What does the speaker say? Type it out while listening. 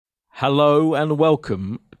Hello and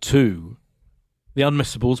welcome to the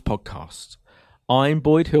Unmissables podcast. I'm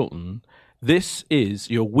Boyd Hilton. This is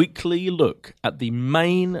your weekly look at the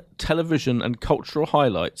main television and cultural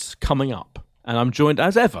highlights coming up. And I'm joined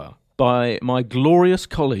as ever by my glorious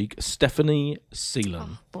colleague, Stephanie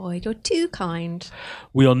Seelan. Oh, Boyd, you're too kind.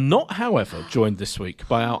 We are not, however, joined this week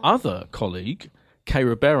by our other colleague, Kay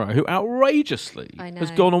Ribeiro, who outrageously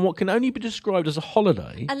has gone on what can only be described as a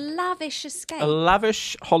holiday. A lavish escape. A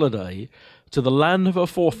lavish holiday to the land of her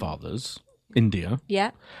forefathers, India.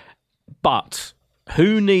 Yeah. But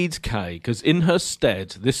who needs Kay? Because in her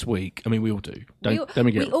stead this week, I mean, we all do. We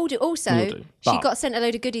all do. Also, we all do. She got sent a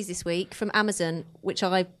load of goodies this week from Amazon, which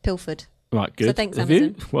I pilfered. Right, good. So thanks, Have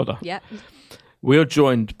Amazon. You? Well done. Yeah. We are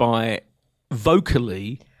joined by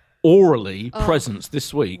orally presence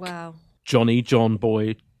this week. Wow. Johnny John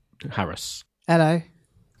Boy Harris. Hello.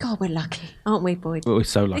 God, we're lucky, aren't we, Boyd? We're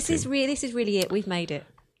so lucky. This is really it. We've made it.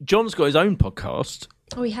 John's got his own podcast.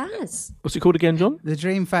 Oh, he has. What's it called again, John? The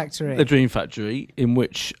Dream Factory. The Dream Factory, in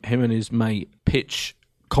which him and his mate pitch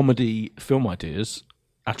comedy film ideas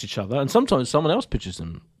at each other, and sometimes someone else pitches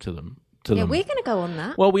them to them. Yeah, we're going to go on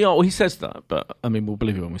that. Well, we are. Well, he says that, but I mean, we'll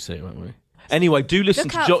believe it when we see it, won't we? Anyway, do listen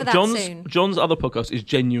Look to out for that soon. John's other podcast is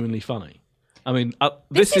genuinely funny. I mean,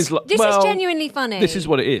 this is genuinely funny. This is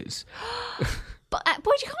what it is. But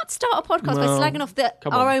Boyd, you can't start a podcast by slagging off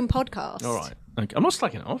our own podcast. All right. Okay. I'm not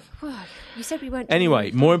slacking it off. You said we weren't.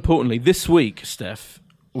 Anyway, more importantly, this week, Steph,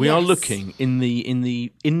 we are looking in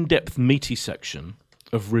the in-depth meaty section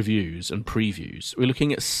of reviews and previews. We're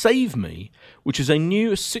looking at Save Me, which is a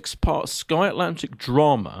new 6-part Sky Atlantic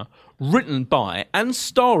drama written by and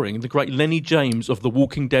starring the great Lenny James of The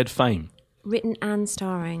Walking Dead fame. Written and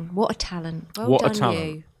starring. What a talent. What a talent.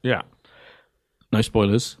 You. Yeah. No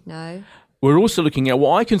spoilers. No. We're also looking at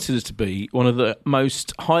what I consider to be one of the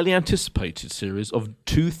most highly anticipated series of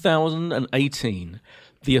 2018,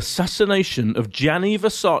 The Assassination of Gianni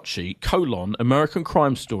Versace, American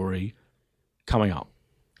Crime Story, coming up.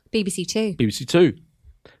 BBC Two. BBC Two.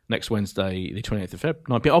 Next Wednesday, the 28th of Feb,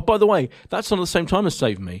 9 p.m. Oh, by the way, that's on at the same time as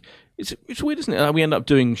Save Me. It's weird, isn't it? We end up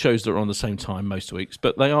doing shows that are on the same time most weeks,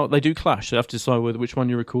 but they do clash. You have to decide which one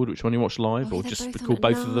you record, which one you watch live, or just record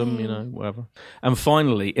both of them, whatever. And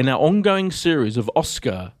finally, in our ongoing series of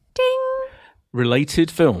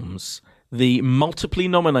Oscar-related films, the multiply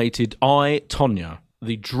nominated I, Tonya,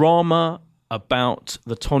 the drama about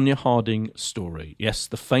the Tonya Harding story. Yes,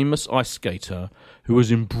 the famous ice skater who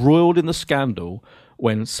was embroiled in the scandal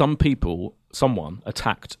when someone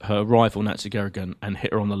attacked her rival Nancy Kerrigan and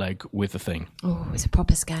hit her on the leg with a thing. Oh, it's a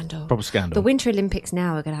proper scandal. Proper scandal. The Winter Olympics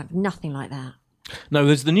now are going to have nothing like that. No,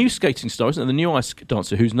 there's the new skating star, isn't there? The new ice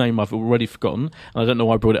dancer whose name I've already forgotten. And I don't know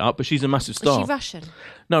why I brought it up, but she's a massive star. Is she Russian?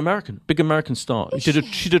 No, American. Big American star. She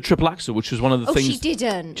did triple axel, which was one of the things. Oh, she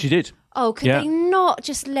didn't? She did. Oh, could they not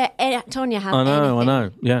just let Tonya have anything? I know,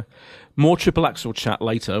 yeah. More triple axel chat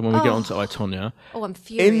later when we get on to I, Tonya. Oh, I'm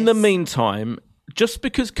furious. In the meantime, just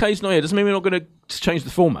because Kay's not here doesn't mean we're not going to change the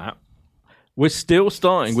format. We're still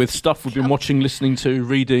starting with stuff we've been watching, listening to,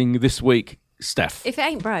 reading this week. Steph. If it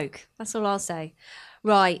ain't broke, that's all I'll say.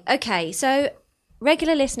 Right, okay, so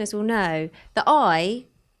regular listeners will know that I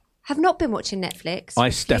have not been watching Netflix for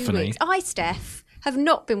a few weeks. I, Steph, have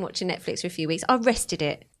not been watching Netflix for a few weeks. I rested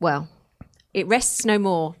it. Well, it rests no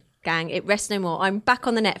more, gang. It rests no more. I'm back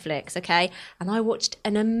on the Netflix, okay? And I watched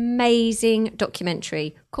an amazing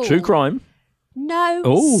documentary called... True Crime? No,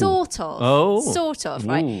 sort of. Oh. Sort of,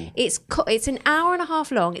 right? It's an hour and a half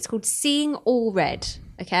long. It's called Seeing All Red,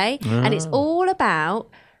 okay? And it's all about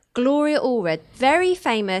Gloria Allred, very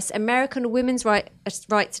famous American women's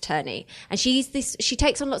rights attorney. And she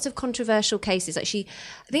takes on lots of controversial cases. Like I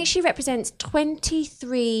think she represents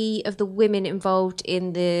 23 of the women involved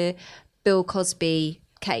in the Bill Cosby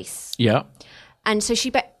case. Yeah. And so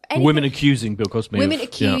women accusing Bill Cosby.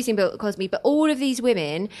 Bill Cosby, but all of these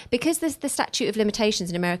women, because there's the statute of limitations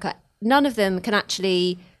in America, none of them can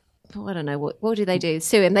actually... I don't know, what do they do?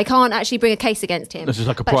 Sue him. They can't actually bring a case against him. This is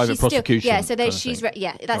like a private prosecution. Yeah, so that's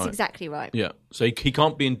exactly right. Yeah, so he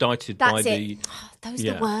can't be indicted those are the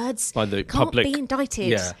words. By the can't public. Be indicted.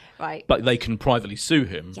 Yeah. Right. But they can privately sue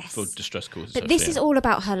him for distress causes. But this is all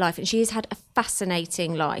about her life, and she has had a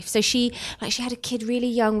fascinating life. So she had a kid really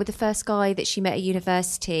young with the first guy that she met at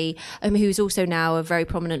university, who's also now a very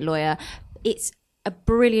prominent lawyer. It's a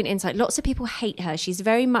brilliant insight. Lots of people hate her. She's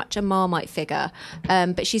very much a Marmite figure,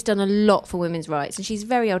 but she's done a lot for women's rights, and she's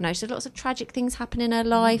very old now. She's had lots of tragic things happen in her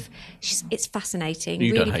life. It's fascinating.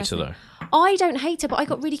 You really don't hate her, though? I don't hate her, but I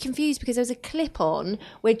got really confused because there was a clip on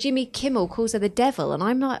where Jimmy Kimmel calls her the devil, and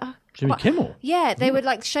I'm like, Jimmy Kimmel? Yeah, they would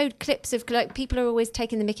like showed clips of like people are always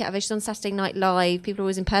taking the mickey out of her. She's on Saturday Night Live. People are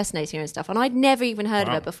always impersonating her and stuff. And I'd never even heard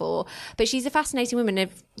of her before. But she's a fascinating woman.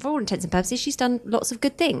 And for all intents and purposes, she's done lots of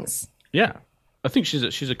good things. Yeah. I think she's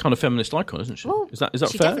a kind of feminist icon, isn't she? Well, is that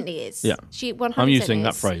she fair? definitely is. Yeah. She 100% I'm using is.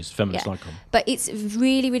 that phrase, feminist icon. But it's a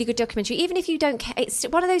really, really good documentary. Even if you don't care, it's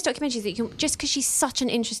one of those documentaries that you can, just because she's such an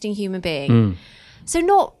interesting human being. So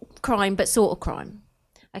not crime, but sort of crime.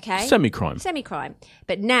 Okay? Semi-crime.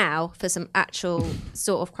 But now for some actual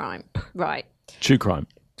sort of crime. Right. True crime.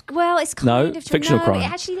 Well, it's kind of fictional crime.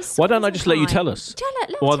 Why don't I just let you tell us?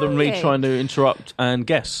 Rather than me trying to interrupt and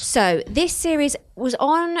guess. So this series was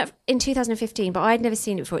on in 2015, but I'd never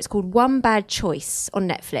seen it before. It's called One Bad Choice on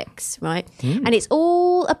Netflix, right? And it's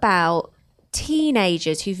all about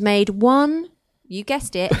teenagers who've made one, you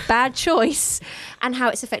guessed it, bad choice and how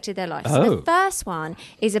it's affected their life. So the first one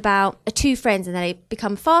is about two friends and they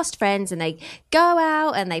become fast friends and they go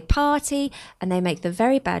out and they party and they make the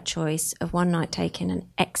very bad choice of one night taking an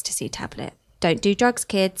ecstasy tablet. Don't do drugs,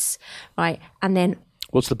 kids. Right. And then...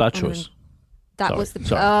 What's the bad choice?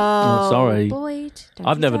 Sorry. Boyd,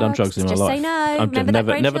 I've never done drugs in my life. Just say no. I've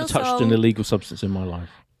never touched an illegal substance in my life.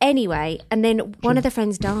 Anyway, and then one of the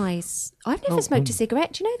friends dies. I've never smoked a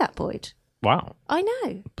cigarette. Do you know that, Boyd? Wow. I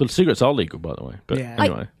know. But cigarettes are legal, by the way. But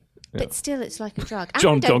anyway. But still, it's like a drug.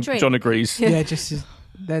 And John agrees. Yeah,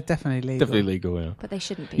 they're definitely legal. Definitely legal, yeah. But they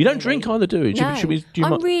shouldn't be. You don't drink either, do you? No.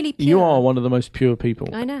 I'm really pure. You are one of the most pure people.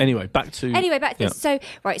 I know. Anyway, back to this. So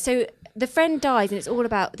the friend dies and it's all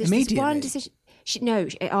about this one decision.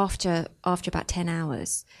 After about 10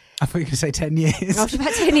 hours. I thought you were going to say 10 years. After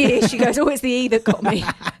about 10 years, she goes, oh, it's the E that got me.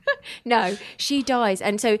 No, she dies.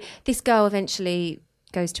 And so this girl eventually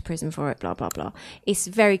goes to prison for it, blah, blah, blah. It's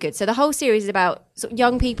very good. So the whole series is about sort of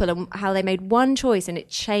young people and how they made one choice and it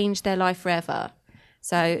changed their life forever.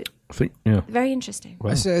 So I think, very interesting.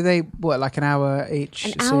 Wow. So they, like an hour each?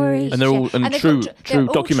 An hour each. And they're all true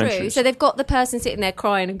documentaries. True. So they've got the person sitting there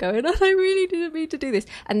crying and going, oh, I really didn't mean to do this.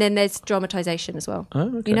 And then there's dramatisation as well.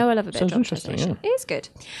 Oh, okay. You know I love a bit of dramatisation. It is good.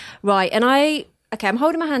 Right. And I'm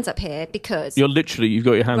holding my hands up here because... you've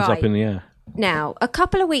got your hands up in the air. Now, a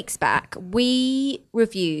couple of weeks back, we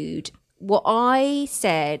reviewed what I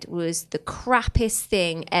said was the crappiest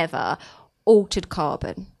thing ever, Altered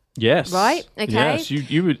Carbon. Yes. Right? Okay. Yes,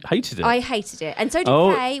 you hated it. I hated it. And so did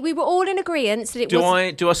Kay. We were all in agreement that it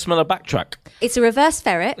was... Do I smell a backtrack? It's a reverse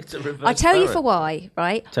ferret. It's a reverse I'll tell ferret. you for why,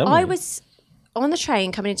 right? Tell me. I was on the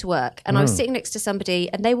train coming into work and I was sitting next to somebody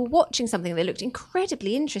and they were watching something that looked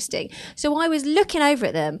incredibly interesting. So I was looking over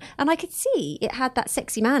at them and I could see it had that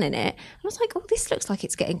sexy man in it. And I was like, oh, this looks like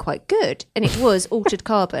it's getting quite good. And it was Altered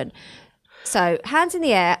Carbon. So hands in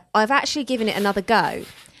the air, I've actually given it another go.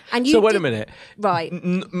 And you wait a minute. Right.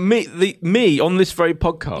 Me on this very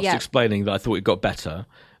podcast explaining that I thought it got better.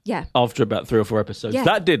 Yeah. After about 3 or 4 episodes. Yeah.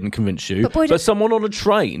 That didn't convince you. But someone on a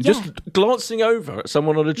train, just glancing over at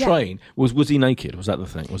someone on a train, was he naked? Was that the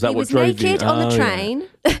thing? Was that what drove you? He was naked on the train.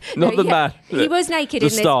 Yeah. Not the man. He was naked the in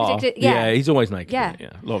star. this particular... Yeah, he's always naked. Yeah.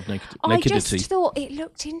 A lot of nakedity. I just thought it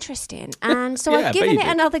looked interesting. And so I've given it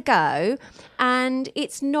another go. And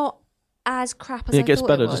it's not as crap as I thought it gets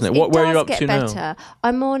better, doesn't it? Where are you up to now?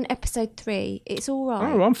 I'm on episode 3. It's all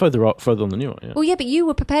right. Oh, I'm further on than you are. Yeah. Well, yeah, but you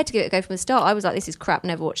were prepared to give it a go from the start. I was like, this is crap,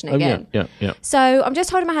 never watching it again. Yeah. So I'm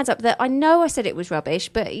just holding my hands up that I know I said it was rubbish,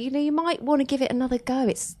 but you might want to give it another go.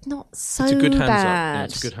 It's not so bad. It's a good hands up. Yeah,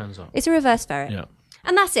 it's a good hands up. It's a reverse ferret. Yeah.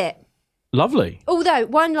 And that's it. Lovely. Although,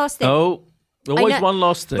 one last thing. Oh, always one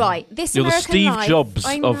last thing. Right. You're the Steve Jobs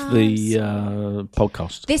of the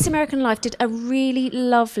podcast. This American Life did a really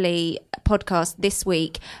lovely podcast this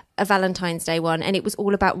week, a Valentine's Day one, and it was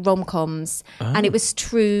all about rom-coms. And it was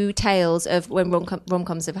true tales of when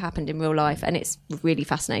rom-coms have happened in real life, and it's really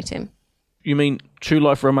fascinating. You mean true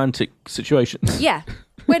life romantic situations? Yeah.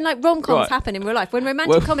 When rom-coms happen in real life, when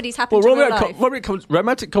romantic comedies happen in real life.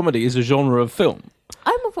 Romantic comedy is a genre of film.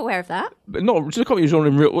 I'm aware of that. But not just a comedy genre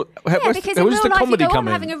in real. Yeah, because in real life you go,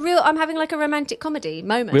 I'm having like a romantic comedy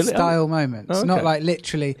moment. Really? Style moments, okay. Not like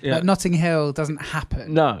literally. Like Notting Hill doesn't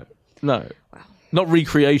happen. No. Wow. Not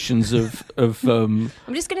recreations of. I'm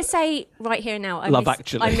just going to say right here and now.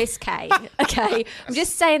 Actually. I miss Kay. Okay, I'm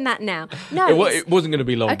just saying that now. No, it wasn't going to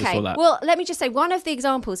be long before that. Well, let me just say one of the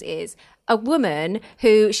examples is a woman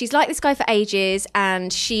who she's liked this guy for ages,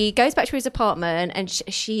 and she goes back to his apartment, and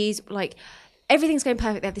she's like, everything's going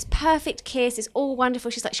perfect. They have this perfect kiss. It's all wonderful.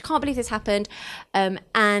 She's like, she can't believe this happened,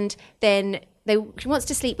 and then she wants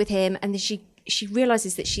to sleep with him, and then she she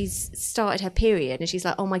realizes that she's started her period, and she's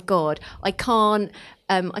like, "Oh my god, I can't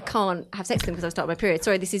have sex with him because I started my period."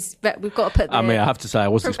 Sorry, we've got to put. I have to say, I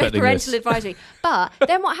wasn't expecting parental this. advisory. But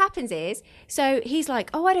then what happens is, so he's like,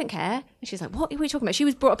 "Oh, I don't care," and she's like, "What are you talking about?" She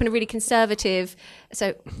was brought up in a really conservative.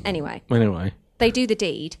 So anyway. They do the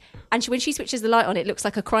deed, and when she switches the light on, it looks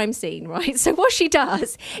like a crime scene, right? So what she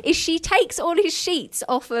does is she takes all his sheets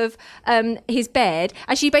off of his bed,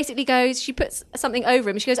 and she basically she puts something over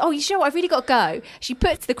him. She goes, "Oh, you know what? I've really got to go." She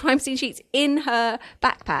puts the crime scene sheets in her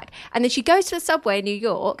backpack, and then she goes to the subway in New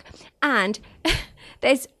York, and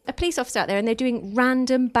there's a police officer out there, and they're doing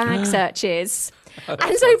random bag searches.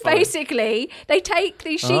 And so basically, they take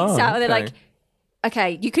these sheets out, and they're like,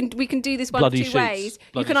 "Okay, we can do this one of two ways.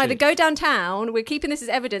 You can either go downtown, we're keeping this as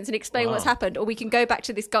evidence and explain what's happened, or we can go back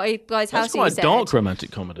to this guy's house." That's quite a dark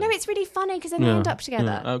romantic comedy. No, it's really funny because then they end up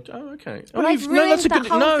together. Okay. Well, I've ruined that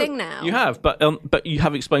whole thing now. You have, but you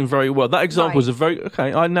have explained very well. That example was a very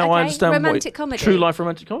I understand romantic comedy. True life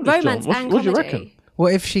romantic comedy. Romance John. and what do you comedy. reckon?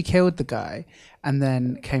 What if she killed the guy and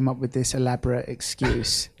then came up with this elaborate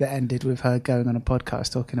excuse that ended with her going on a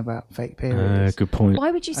podcast talking about fake periods? Good point. Why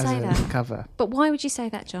would you say that? Cover. But why would you say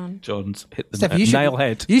that, John? John's hit the Steph, nail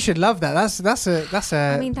head. You should love that. That's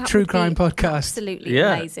a true crime podcast. Absolutely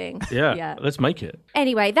amazing. Yeah, let's make it.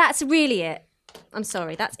 Anyway, that's really it. I'm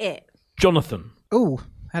sorry, that's it. Jonathan. Oh,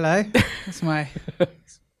 hello. That's my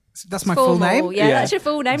full name. Yeah, that's your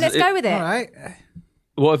full name. Let's go with it. All right.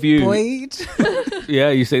 What have you? Boyd. Yeah,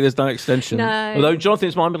 you see, there's no extension. No. Although Jonathan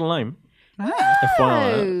is my middle name. Ah.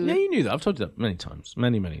 FYI. Yeah, you knew that. I've told you that many times.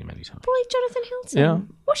 Many times. Boyd Jonathan Hilton. Yeah.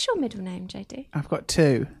 What's your middle name, JD? I've got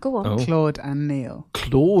two. Go on. Claude and Neil.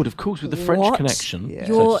 Claude, of course, with the French What? connection, Yeah.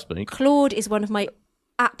 so to speak. Claude is one of my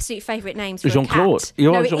absolute favourite names for Jean-Claude. a cat.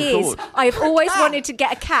 You're no, Jean-Claude. it is. I've always wanted to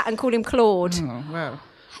get a cat and call him Claude. Oh, wow.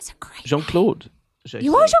 That's a great Jean-Claude.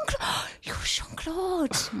 You are Jean-Claude. You're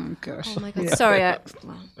Jean-Claude. Oh, gosh. Oh, my God. Sorry.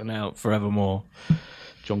 And now, forevermore,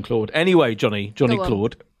 Jean-Claude. Anyway, Johnny Go on.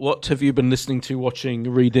 Claude, what have you been listening to, watching,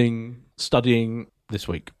 reading, studying this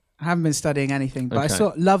week? I haven't been studying anything, but I Okay.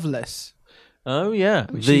 saw Loveless. Oh, yeah.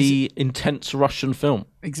 The intense Russian film.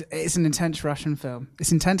 It's an intense Russian film.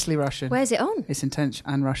 It's intensely Russian. Where's it on? It's intense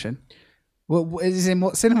and Russian. What is in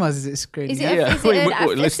what cinemas is it screening? Is it, Yeah. is it What a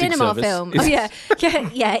listing cinema service? film? Oh, yeah.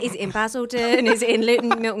 Yeah. Is it in Basildon? Is it in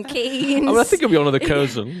Milton Keynes? I think it'll be on the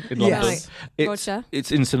Curzon in Yes. London. Right. Roger.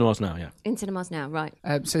 It's in cinemas now, yeah. In cinemas now, right.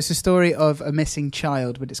 So it's a story of a missing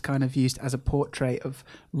child, but it's kind of used as a portrait of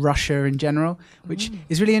Russia in general, which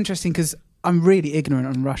is really interesting because I'm really ignorant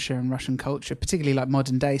on Russia and Russian culture, particularly like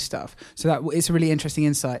modern day stuff. So that it's a really interesting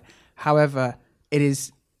insight. However, it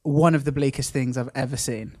is one of the bleakest things I've ever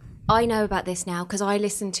seen. I know about this now because I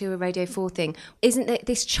listened to a Radio 4 thing. Isn't it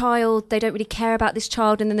this child, they don't really care about this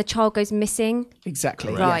child and then the child goes missing?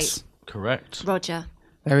 Exactly. Right. Yes. Correct. Roger.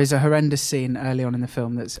 There is a horrendous scene early on in the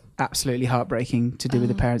film that's absolutely heartbreaking to do with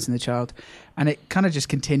the parents and the child, and it kind of just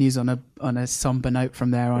continues on a somber note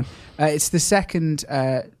from there on. It's the second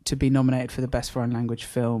to be nominated for the Best Foreign Language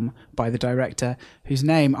Film by the director, whose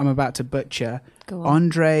name I'm about to butcher. Go on.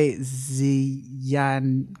 Andrei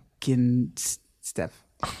Zyanginstev.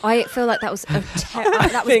 I feel like that was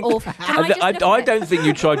that was awful. I don't think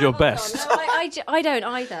you tried your best. No, I don't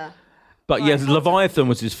either. But yes, Leviathan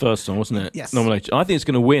was his first one, wasn't it? Yes. Nomination. I think it's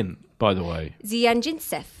going to win, by the way.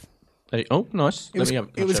 Zyanginstev. Oh, nice.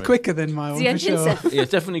 It was quicker than my one, for sure. Zyanginstev. Yeah,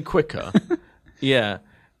 it's definitely quicker. Yeah.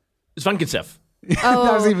 Zvankintsev. Oh,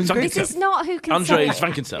 That was even Zvankinsev. this is not who can Andrei say it.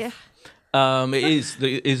 Zvankintsev.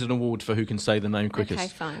 It is an award for who can say the name quickest. Okay,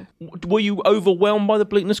 fine. Were you overwhelmed by the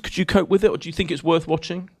bleakness? Could you cope with it, or do you think it's worth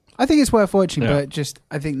watching? I think it's worth watching, Yeah. but just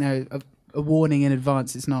I think a warning in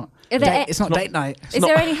advance. It's not. Are there- It's not date night. Are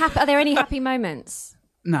there any happy moments?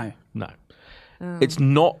 No, No. It's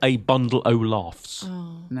not a bundle o' laughs.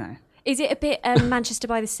 no. Is it a bit Manchester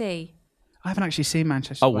by the Sea? I haven't actually seen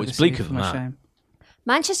Manchester. Oh, by it's the Sea, bleaker for than my that. shame.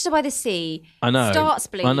 Manchester by the Sea I know. starts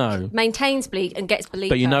bleak, I know. maintains bleak, and gets bleaker.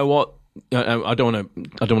 But you know what? I don't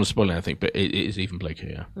want to spoil anything, but it is even bleaker.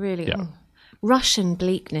 Yeah. Really? Yeah. Oh. Russian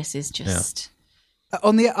bleakness is just...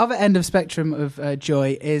 On the other end of spectrum of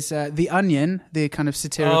joy is The Onion, the kind of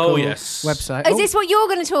satirical website. Is this what you're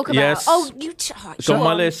going to talk about? Yes. Oh, It's on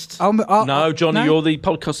my list. No, Johnny, no. you're the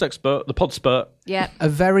podcast expert, the podspert. Yeah. A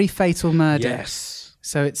Very Fatal Murder. Yes.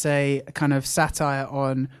 So it's a kind of satire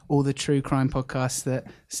on all the true crime podcasts that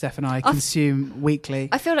Steph and I consume weekly.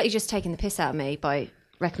 I feel like you're just taking the piss out of me by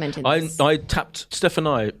recommending this. I tapped Steph and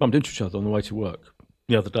I bumped into each other on the way to work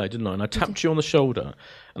the other day, didn't I? And I tapped you on the shoulder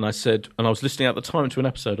and I said, and I was listening at the time to an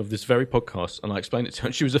episode of this very podcast, and I explained it to her,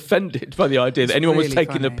 and she was offended by the idea that anyone was really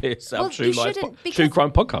taking the funny. piss out of you shouldn't, true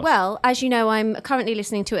crime podcast. Well, as you know, I'm currently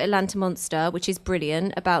listening to Atlanta Monster, which is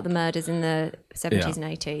brilliant, about the murders in the 70s and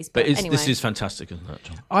 80s. But anyway. This is fantastic, isn't it,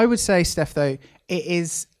 John? I would say, Steph, though, it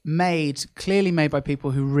is clearly made by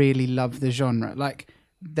people who really love the genre. Like,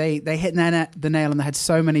 they hit the nail on the head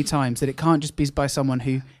so many times that it can't just be by someone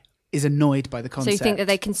who is annoyed by the concept. So you think that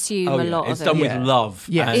they consume a lot of it? It's done with love.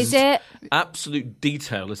 Yeah. And is it? Absolute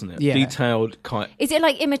detail, isn't it? Yeah. Detailed kind. Is it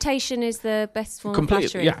like imitation is the best form of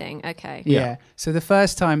flattery thing? Okay. Yeah. So the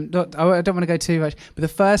first time, I don't want to go too much, but the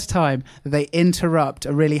first time that they interrupt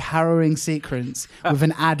a really harrowing sequence with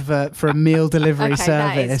an advert for a meal delivery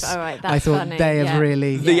service, I thought funny. they have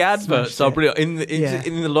really... The adverts are brilliant.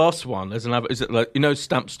 In the last one, there's an advert. Is it like,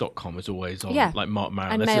 stamps.com is always on, like Mark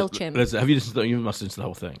Maron. And MailChimp. Have you listened to that? You must listen to the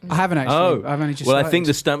whole thing. I haven't actually. Oh, I've only just well, started. I think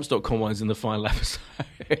the stamps.com one is in the final episode.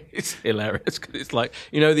 It's hilarious because it's like,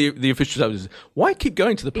 the official service is, why keep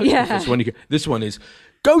going to the post office when you go? This one is,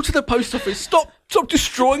 go to the post office. Stop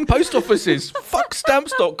destroying post offices. Fuck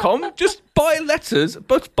stamps.com. Just buy letters,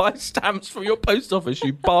 but buy stamps from your post office,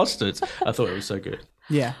 you bastards. I thought it was so good.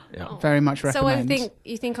 Yeah, very much recommend. So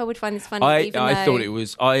you think I would find this funny? I thought it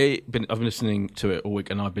was. I've been listening to it all week,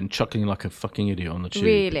 and I've been chuckling like a fucking idiot on the tube.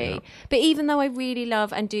 Really, yeah. But even though I really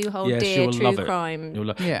love and do hold dear true crime,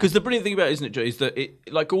 because the brilliant thing about it, isn't it, Joe, is that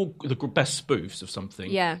it, like all the best spoofs of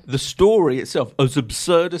something, the story itself, as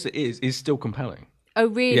absurd as it is still compelling. Oh,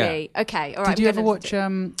 really? Yeah. Okay, all right. Did you ever watch,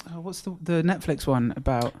 what's the Netflix one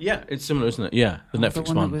about? Yeah, it's similar, isn't it? Yeah, the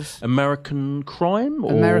Netflix one. American Crime?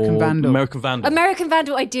 Or American Vandal. American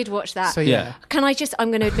Vandal, I did watch that. So, yeah. I'm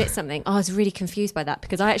going to admit something. I was really confused by that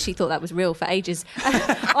because I actually thought that was real for ages.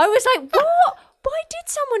 I was like, what? Why did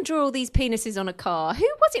someone draw all these penises on a car? Who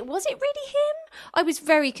was it? Was it really him? I was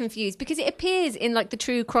very confused because it appears in like the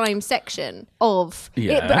true crime section of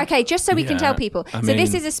it. But okay, just so we can tell people.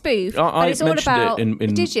 This is a spoof, but it's all about. It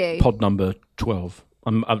in did you? pod number 12?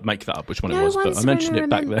 I'll make that up which one it was, but I mentioned it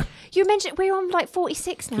back there. You mentioned we're on like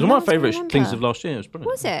 46 now. It was one of my favourite things of last year. It was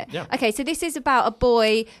brilliant. Was it? Yeah. Okay, so this is about a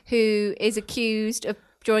boy who is accused of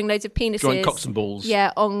drawing loads of penises. Drawing cocks and balls.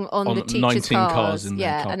 Yeah, on the teacher's 19 cars in the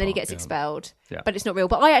car and then he park, gets expelled. Yeah. But it's not real.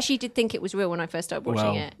 But I actually did think it was real when I first started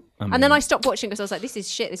watching it. And then I stopped watching because I was like, this is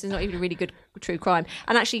shit. This is not even a really good true crime.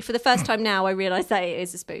 And actually, for the first time now, I realised that it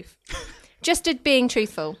is a spoof. Just being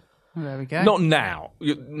truthful. Well, there we go. Not now.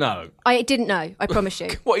 No. I didn't know. I promise you.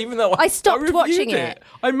 Well, even though I stopped watching it.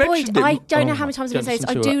 I mentioned Boyd, it. I don't know how many times I'm going to say this.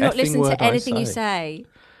 I do not listen to anything you say.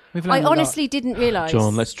 I honestly didn't realise.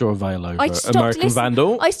 John, let's draw a veil over American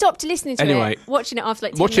Vandal. I stopped listening to it, watching it after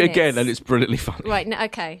like 10 watch minutes. it again and it's brilliantly funny. Right,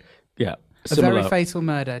 okay. Yeah. A Very Fatal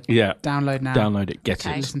Murder. Yeah. Download now. Download it, get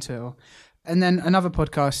it. Listen to it all. And then another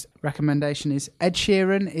podcast recommendation is Ed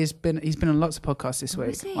Sheeran. He's been on lots of podcasts this week.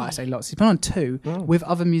 Is he? Well, I say lots. He's been on 2 with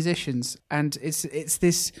other musicians, and it's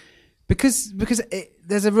this because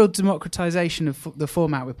there's a real democratization of the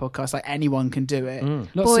format with podcasts. Like anyone can do it.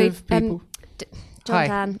 Lots of people.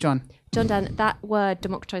 John Dan, that word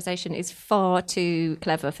democratization is far too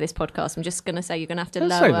clever for this podcast. I'm just going to say you're going to have to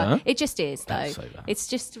lower. It just is, though. It's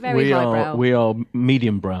just very highbrow. We are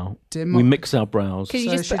medium brow. We mix our brows. Could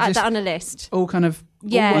you just add that on a list? All kind of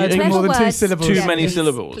words with more than 2 syllables. Too many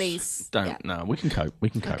syllables. Please. Don't. No, we can cope. We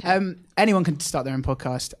can cope. Okay. Anyone can start their own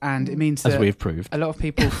podcast, and it means that as we've proved, a lot of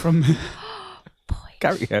people from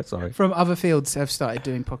from other fields have started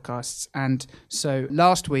doing podcasts. And so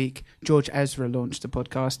last week, George Ezra launched a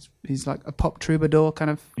podcast. He's like a pop troubadour kind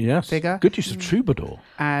of figure. Good use of troubadour.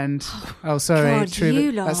 And God,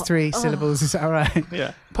 that's 3 syllables. Is that all right?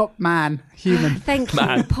 Yeah. Pop man, human. Thank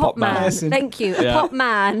you, pop man. Thank you. A pop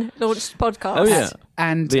man launched a podcast. Oh yeah.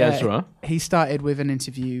 And the Ezra. He started with an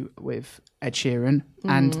interview with Ed Sheeran,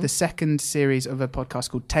 and the second series of a podcast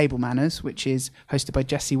called Table Manners, which is hosted by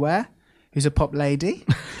Jessie Ware, who's a pop lady.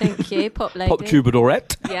 Thank you, pop lady. Pop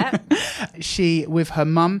troubadourette. Yeah. She, with her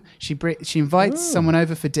mum, she invites someone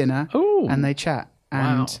over for dinner, and they chat.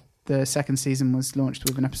 And the second season was launched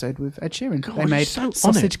with an episode with Ed Sheeran. God, they made so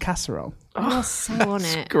sausage casserole. You're so on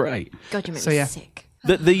it. Great. God, you make me sick.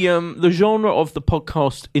 The genre of the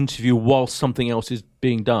podcast interview while something else is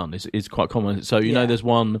being done is quite common. So you know, there's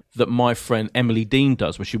one that my friend Emily Dean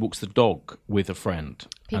does where she walks the dog with a friend.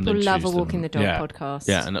 People love a walking the dog podcast.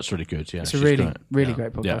 Yeah, and that's really good. Yeah, it's a really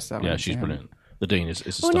great podcast. Yeah, she's brilliant. The Dean is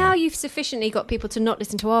a star. Well, now you've sufficiently got people to not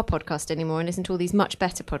listen to our podcast anymore and listen to all these much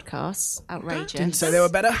better podcasts. Outrageous. Didn't say they were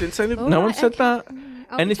better. Didn't say no one said that.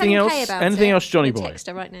 Anything else? Anything else, Johnny boy? Text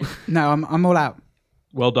her right now. No, I'm all out.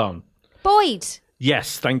 Well done, Boyd.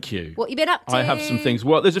 Yes, thank you. What you been up to? I have some things.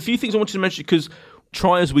 Well, there's a few things I wanted to mention because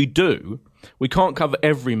try as we do, we can't cover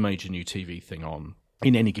every major new TV thing on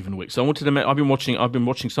in any given week. So I wanted to I've been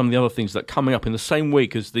watching some of the other things that are coming up in the same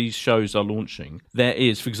week as these shows are launching. There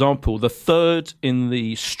is, for example, the third in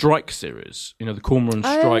the Strike series, the Cormoran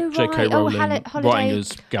Strike, right. J.K. Rowling, writing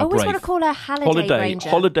as Galbraith. I always want to call her Holiday Granger.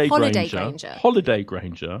 Holiday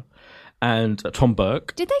Granger. And Tom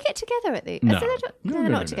Burke. Did they get together at the... No. They're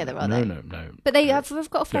not together, are they? No. But we've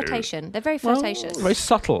got a flirtation. They're very flirtatious. Very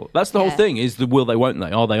subtle. That's the whole thing, is the will they, won't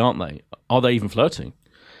they? Are they, aren't they? Are they even flirting?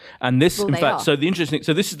 And this, in fact, so the interesting...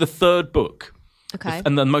 So this is the third book. Okay.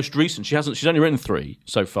 And the most recent. She's only written 3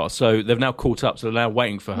 so far. So they've now caught up. So they're now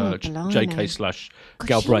waiting for her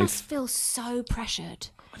JK/Galbraith. She must feel so pressured.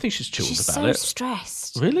 I think she's chilled She's about so it.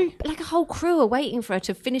 stressed. Really? Like a whole crew are waiting for her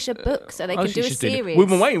to finish a book so they can do a series. We've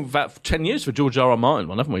been waiting about 10 years for George R.R. Martin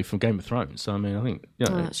one, haven't we, from Game of Thrones? So, I mean, I think...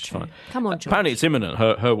 that's true. Fine. Come on, George. Apparently it's imminent.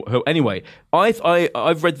 Anyway,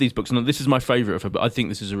 I've read these books, and this is my favourite of her, but I think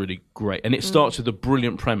this is a really great... And it starts with a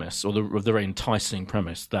brilliant premise, or the very enticing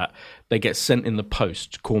premise, that they get sent in the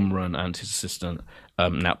post, Cormoran and his assistant,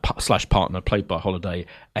 /partner, played by Holiday,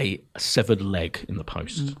 a severed leg in the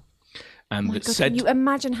post. And it said, can you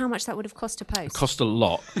imagine how much that would have cost to post? Cost a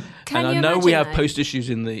lot. Can and you I know we have imagine, post issues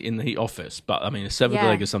in the office, but I mean, a severed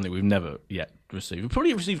leg is something we've never yet received. We've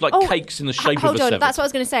probably received cakes in the shape of a Hold on, severed. that's what I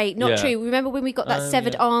was going to say. Not true. Remember when we got that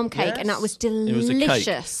severed arm cake, and that was delicious. It was a cake.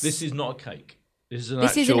 This is not a cake. This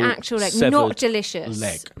is an actual leg, not delicious.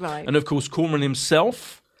 Leg. Right. And of course, Cormoran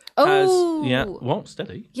himself.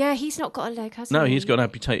 Steady. Yeah, he's not got a leg, has he? No, he's got an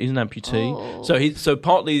amputee. He's an amputee. So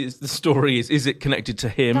partly the story is it connected to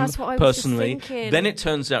him That's what I was personally? just thinking. Then it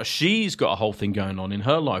turns out she's got a whole thing going on in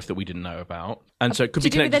her life that we didn't know about, and so it could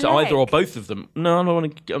be to do with connected the to either or leg? both of them. No, I don't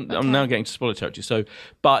want to. I'm now getting to spoiler territory. So,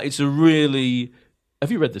 but it's a really.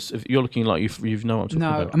 Have you read this? If you're looking like you know what I'm talking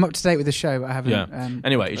about. No, I'm up to date with the show, but I haven't. Yeah.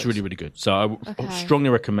 Anyway, it's really, really good. So I would strongly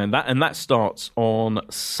recommend that, and that starts on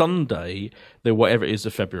Sunday, whatever it is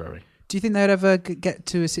of February. Do you think they'd ever get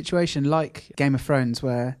to a situation like Game of Thrones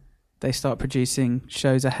where they start producing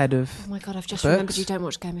shows ahead of... Oh my God, I've just books? remembered you don't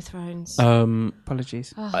watch Game of Thrones.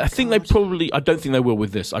 Apologies. I think they probably... I don't think they will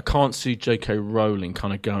with this. I can't see J.K. Rowling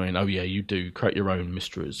kind of going, oh yeah, you do create your own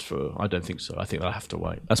mysteries for... I don't think so. I think they'll have to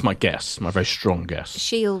wait. That's my guess, my very strong guess.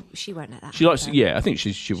 She won't let that She likes... happen. Yeah, I think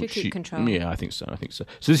she'll keep control. Yeah, I think so. So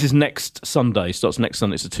this is next Sunday. Starts next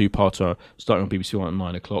Sunday. It's a 2-parter starting on BBC One at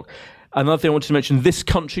 9 o'clock. Another thing I wanted to mention, This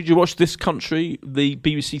Country. Did you watch This Country, the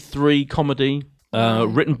BBC 3 comedy?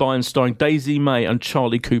 Written by and starring Daisy May and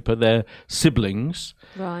Charlie Cooper, their siblings.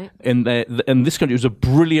 Right. And This Country was a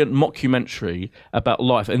brilliant mockumentary about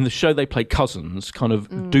life. In the show, they play cousins, kind of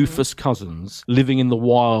doofus cousins, living in the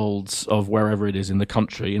wilds of wherever it is in the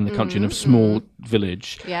country in a small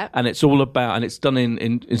village. Yeah. And it's all about, and it's done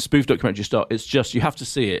in spoof documentary style. It's just, you have to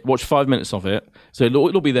see it. Watch 5 minutes of it. So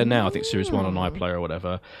it'll be there now, I think, Series 1 on iPlayer or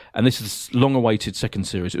whatever. And this is long-awaited second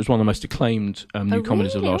series. It was one of the most acclaimed new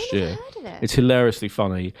comedies of last year. Heard of it. It's hilariously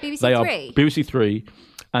funny. BBC 3.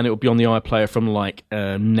 And it will be on the iPlayer from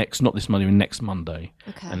not this Monday, next Monday.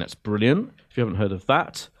 Okay. And that's brilliant, if you haven't heard of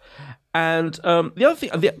that. And the other thing,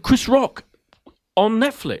 Chris Rock on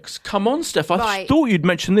Netflix. Come on, Steph. I thought you'd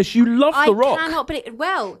mention this. You love The Rock.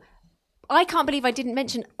 I can't believe I didn't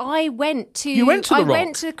mention. You went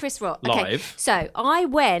to Chris Rock. Okay. Live. So I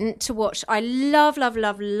went to watch. I love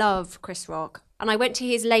Chris Rock. And I went to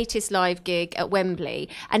his latest live gig at Wembley,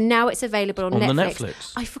 and now it's available on Netflix. The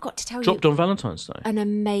Netflix. I forgot to tell Dropped you. on Valentine's Day. An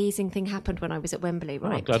amazing thing happened when I was at Wembley,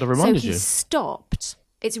 right? I'm glad I reminded you. So he stopped.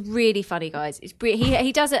 It's really funny, guys.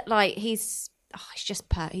 He does it like he's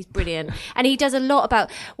brilliant. And he does a lot about...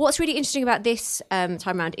 What's really interesting about this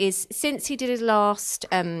time round is since he did his last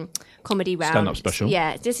comedy round... Stand-up special.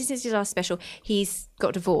 Yeah, since his last special, he's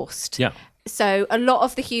got divorced. Yeah. So a lot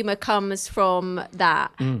of the humour comes from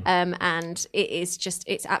that. And it's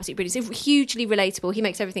absolutely brilliant. It's hugely relatable. He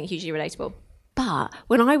makes everything hugely relatable. But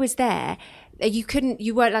when I was there... You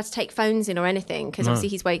weren't allowed to take phones in or anything because obviously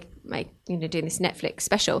he's doing this Netflix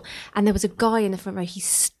special. And there was a guy in the front row. He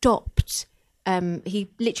stopped. He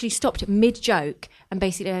literally stopped mid-joke and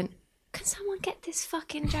basically went, can someone get this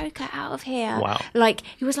fucking joker out of here? Wow.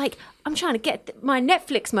 He was like, I'm trying to get my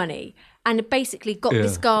Netflix money. And basically got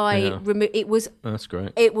this guy removed. That's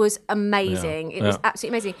great. It was amazing. It was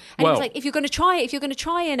absolutely amazing. And he was like, if you're going to try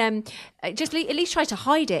and just at least try to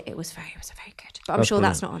hide it. It was very good. But I'm sure brilliant.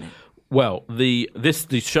 that's not on it. Well, the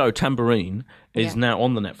show Tambourine is now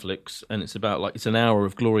on the Netflix, and it's about it's an hour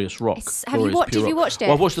of glorious rock. Have you watched it?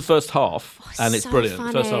 Well, I've watched the first half, and it's so brilliant.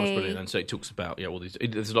 funny. The first half is brilliant, and so it talks about all these.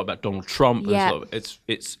 There's a lot about Donald Trump. Yeah.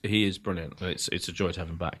 He is brilliant. It's a joy to have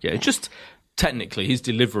him back. Yeah, it's just technically his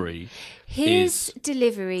delivery His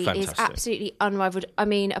delivery is fantastic. absolutely unrivaled. I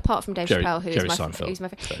mean, apart from Dave Chappelle, who's my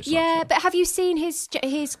favorite. Yeah, but have you seen his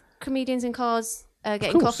comedians in cars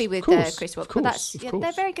getting coffee with Chris Rock? But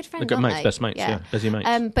they're very good friends. They're good mates, best mates, busy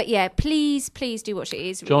mates. But yeah, please do watch it. It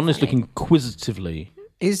is really John is funny. looking inquisitively.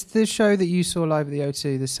 Is the show that you saw live at the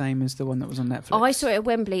O2 the same as the one that was on Netflix? I saw it at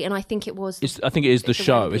Wembley, and I think it was. I think it is the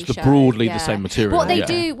show. Wembley It's show, broadly the same material.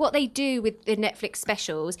 What they do with the Netflix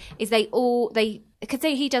specials is because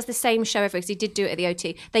he does the same show every. Because he did do it at the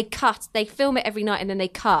O2. They film it every night, and then they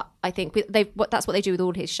cut. I think that's what they do with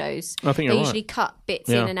all his shows. I think they you're usually right. cut bits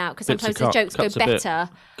in and out because sometimes the jokes cuts go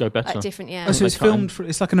better. At different, Oh, so it's filmed.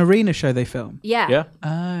 It's like an arena show they film. Yeah. Yeah.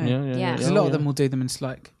 Yeah. Because a lot of them will do them in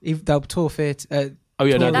they'll tour theatre. Oh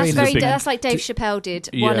yeah, Yeah, no, that's like Dave Chappelle did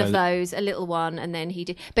one of those, a little one, and then he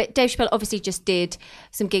did. But Dave Chappelle obviously just did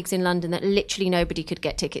some gigs in London that literally nobody could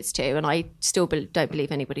get tickets to, and I still don't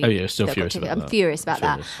believe anybody. Oh yeah, still furious about that. I'm furious about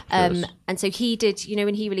that. Furious. And so he did. You know,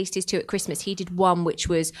 when he released his tour at Christmas, he did one which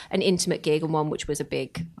was an intimate gig and one which was a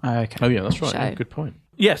big. Okay. Oh yeah, that's right. Yeah, good point.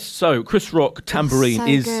 Yes, so Chris Rock Tambourine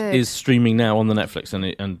is streaming now on the Netflix,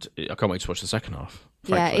 and I can't wait to watch the second half.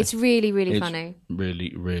 Frankly. Yeah, it's really funny.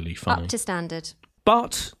 Really, really funny. Up to standard.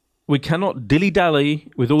 But we cannot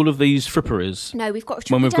dilly-dally with all of these fripperies. No, we've got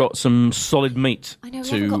when we've got some solid meat. I know we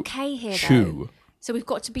to haven't got Kay here chew. though. So we've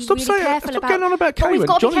got to be Stop careful about. Going on about Kay. But we've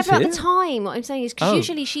got to be Johnny's careful here. about the time. What I'm saying is because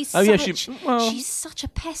usually she's such a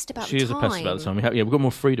pest about the time. She is a pest about the time. We've got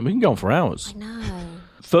more freedom. We can go on for hours. I know.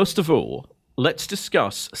 First of all, let's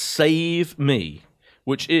discuss Save Me,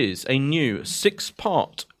 which is a new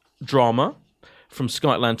 6-part drama from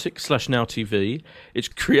Sky Atlantic / Now TV. It's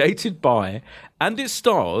created by and it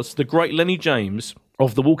stars the great Lenny James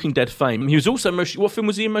of The Walking Dead fame. He was also what film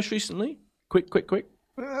was he in most recently? Quick.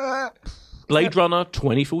 Blade Runner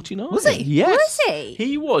 2049. Was he? Yes. Was he?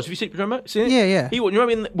 He was. Have you seen it? Yeah. He was. You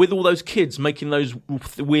remember with all those kids making those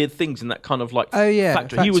weird things in that kind of like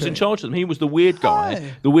factory? He was in charge of them. He was the weird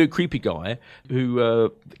guy, the weird creepy guy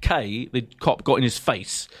who Kay, the cop, got in his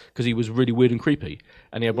face because he was really weird and creepy.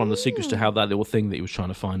 And he had one of the secrets to how that little thing that he was trying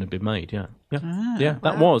to find had been made. Yeah.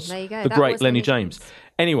 That was the great Lenny James.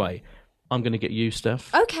 Anyway, I'm going to get you,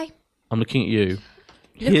 Steph. Okay. I'm looking at you.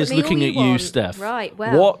 Here's looking at you, Steph. Right.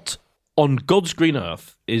 Well, what on God's green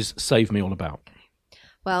earth is Save Me all about?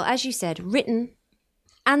 Well, as you said, written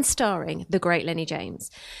and starring the great Lenny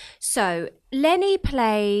James. So Lenny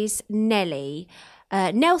plays Nelly,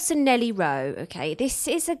 Nelson Nelly Rowe. Okay, this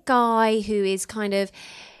is a guy who is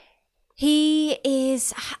he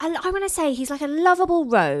is, I want to say he's like a lovable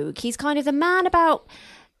rogue. He's kind of the man about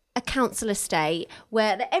a council estate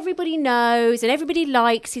where everybody knows and everybody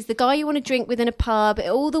likes. He's the guy you want to drink with in a pub.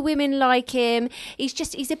 All the women like him. He's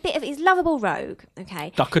lovable rogue.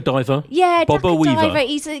 Okay. Ducker diver. Yeah, Bobber Ducker Weaver. Diver.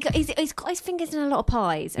 He's got his fingers in a lot of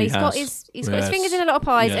pies. He's got his fingers in a lot of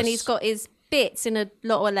pies, and he's got his bits in a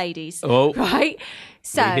lot of ladies. Oh, right.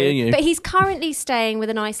 So, but he's currently staying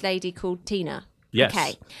with a nice lady called Tina. Yes.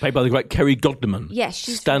 Okay. Played by the great Kerry Godderman. Yes,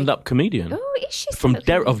 she's stand-up comedian. Oh, is she? From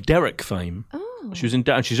of Derek fame. Oh. She was in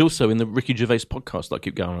and she's also in the Ricky Gervais podcast that I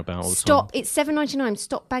keep going on about all the time. It's $7.99.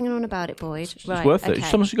 Stop banging on about it, Boyd. It's worth it.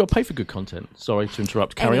 Sometimes you've got to pay for good content. Sorry to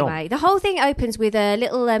interrupt. Carry on. Anyway, the whole thing opens with a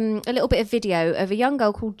little bit of video of a young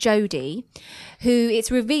girl called Jodie, who it's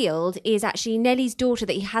revealed is actually Nelly's daughter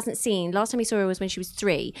that he hasn't seen. Last time he saw her was when she was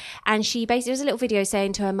 3. And she basically does a little video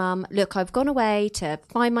saying to her mum, look, I've gone away to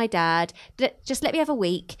find my dad. Just let me have a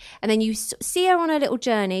week. And then you see her on a little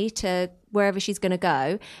journey to wherever she's going to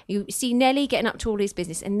go. You see Nelly getting up to all his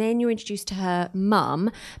business. And then you're introduced to her mum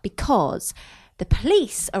because the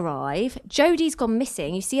police arrive. Jodie's gone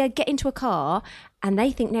missing. You see her get into a car and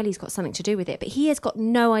they think Nelly's got something to do with it. But he has got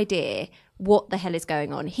no idea what the hell is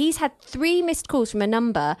going on. He's had 3 missed calls from a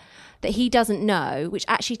number that he doesn't know, which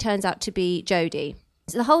actually turns out to be Jodie.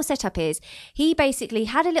 So the whole setup is he basically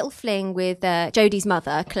had a little fling with Jodie's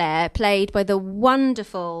mother, Claire, played by the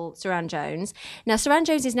wonderful Saran Jones. Now, Saran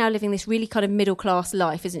Jones is now living this really kind of middle-class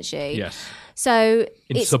life, isn't she? Yes. So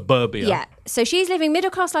in suburbia. Yeah. So she's living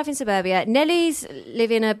middle-class life in suburbia. Nelly's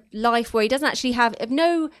living a life where he doesn't actually have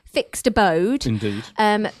no fixed abode. Indeed.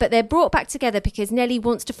 But they're brought back together because Nelly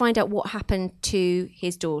wants to find out what happened to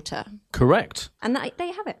his daughter. Correct. And there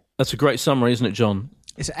you have it. That's a great summary, isn't it, John?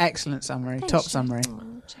 It's an excellent summary. Top summary.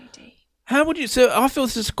 Oh, JD. How would you say? I feel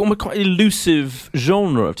this is quite an elusive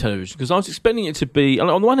genre of television because I was expecting it to be.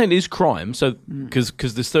 On the one hand, it is crime, so because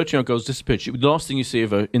this 13-year-old girl's disappeared. The last thing you see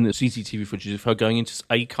of her in the CCTV footage is her going into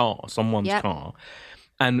a car, someone's car,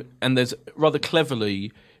 and there's rather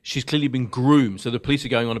cleverly she's clearly been groomed. So the police are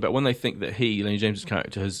going on about when they think that Lenny James's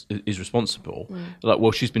character is responsible. Like,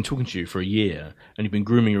 well, she's been talking to you for a year and you've been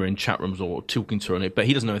grooming her in chat rooms or talking to her on it, but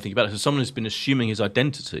he doesn't know anything about it. So someone has been assuming his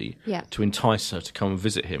identity to entice her to come and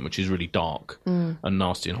visit him, which is really dark and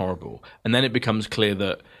nasty and horrible. And then it becomes clear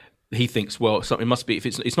that he thinks, well, it must be, if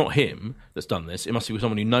it's not him that's done this, it must be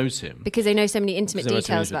someone who knows him. Because they know so many intimate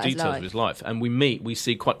details about his life. And we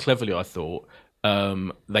see quite cleverly, I thought,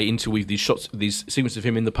 they interweave these shots, these sequences of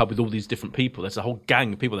him in the pub with all these different people. There's a whole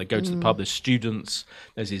gang of people that go to the pub. There's students,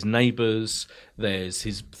 there's his neighbours, there's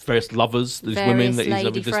his various lovers, there's women that he's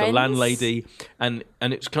loving, there's the landlady, and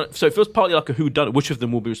it's kind of, so it feels partly like a whodunit, which of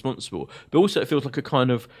them will be responsible, but also it feels like a kind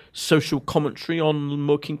of social commentary on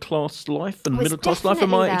working class life and middle class life. Do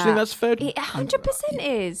you think that's fair? It 100%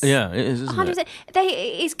 is. Yeah, it is, isn't 100%.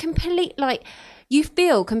 It is complete, like, you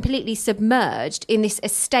feel completely submerged in this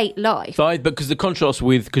estate life. But because the contrast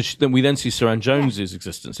with, because then we then see Sir Anne Jones's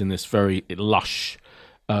existence in this very lush,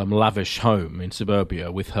 lavish home in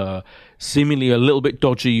suburbia with her seemingly a little bit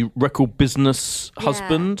dodgy record business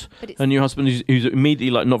husband, her new husband who's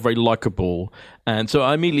immediately like not very likable. And so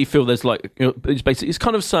I immediately feel there's like, it's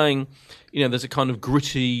kind of saying, there's a kind of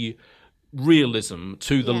gritty realism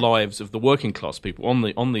to the lives of the working class people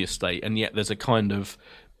on the estate, and yet there's a kind of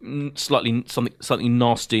something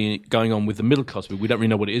nasty going on with the middle class people. We don't really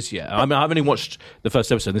know what it is yet. I mean, I've only watched the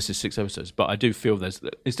first episode. This is 6 episodes, but I do feel it's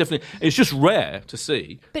just rare to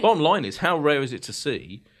see. But bottom line is, how rare is it to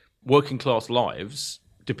see working class lives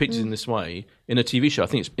depicted in this way in a TV show? I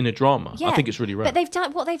think it's in a drama. I think it's really rare.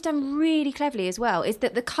 But what they've done really cleverly as well is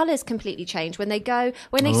that the colours completely change when they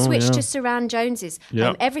switch to Sir Anne Jones's.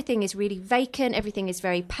 Everything is really vacant. Everything is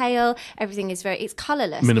very pale. Everything is it's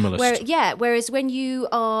colourless, minimalist. Whereas when you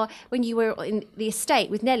were in the estate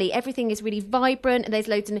with Nellie, everything is really vibrant and there's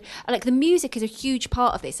loads of like the music is a huge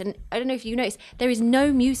part of this. And I don't know if you noticed, there is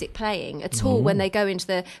no music playing at all when they go into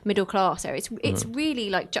the middle class area. It's really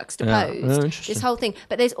like juxtaposed, this whole thing.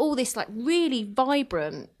 But there's all this like really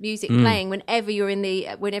vibrant music playing whenever you're in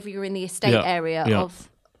the estate area of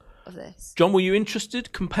this. John, were you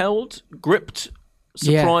interested, compelled, gripped,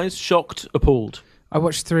 surprised, shocked, appalled? I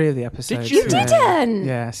watched 3 of the episodes. Did you? Didn't?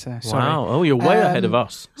 Yeah, so sorry. Wow. Oh, you're way ahead of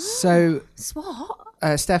us. So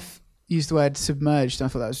what? Steph used the word submerged. I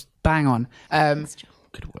thought that was bang on.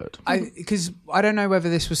 Good word. Because I don't know whether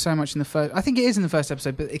this was so much in the first. I think it is in the first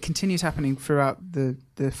episode, but it continues happening throughout the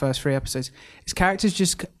first 3 episodes. His characters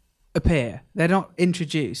just appear. They're not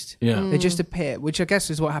introduced. They just appear, which I guess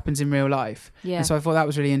is what happens in real life. And so I thought that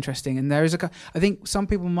was really interesting. And there is I think some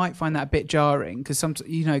people might find that a bit jarring because some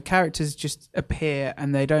characters just appear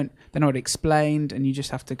and they're not explained, and you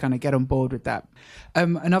just have to kind of get on board with that.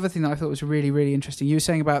 Another thing that I thought was really, really interesting, you were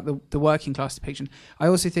saying about the working class depiction. I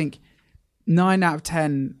also think 9 out of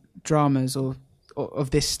 10 dramas or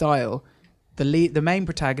of this style, the main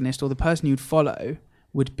protagonist or the person you'd follow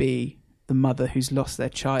would be the mother who's lost their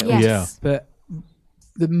child. But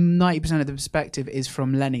the 90% of the perspective is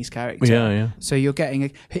from Lenny's character. So you're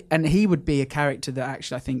getting and he would be a character that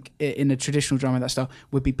actually I think in a traditional drama of that style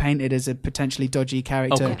would be painted as a potentially dodgy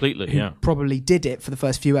character. Oh, completely. Who probably did it for the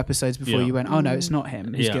first few episodes before you went, oh no, it's not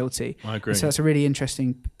him. He's guilty. I agree. And so that's a really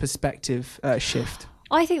interesting perspective shift.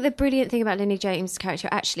 I think the brilliant thing about Lenny James' character,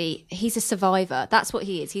 actually, he's a survivor. That's what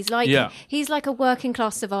he is. He's like a working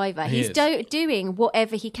class survivor. He's doing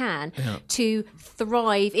whatever he can to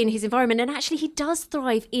thrive in his environment, and actually, he does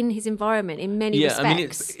thrive in his environment in many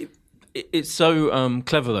respects. I mean, it's so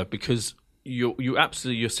clever though, because you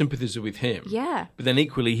absolutely your sympathies are with him. But then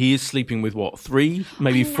equally, he is sleeping with 3,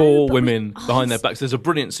 maybe 4 women behind their backs. There's a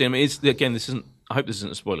brilliant scene. I mean, I hope this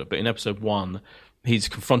isn't a spoiler, but in episode 1. He's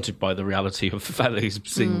confronted by the reality of the fact that he's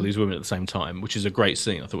seeing all these women at the same time, which is a great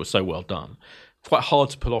scene. I thought it was so well done. Quite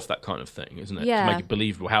hard to pull off that kind of thing, isn't it? To make it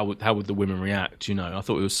believable. How would the women react? I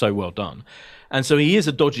thought it was so well done. And so he is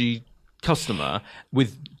a dodgy customer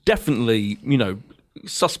with definitely,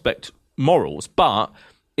 suspect morals, but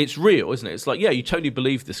it's real, isn't it? It's like, you totally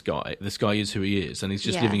believe this guy. This guy is who he is, and he's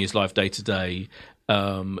just living his life day to day.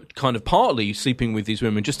 Kind of partly sleeping with these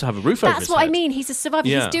women just to have a roof over his head. That's what I mean. He's a survivor.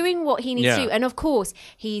 He's doing what he needs to do. And of course,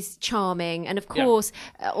 he's charming. And of course,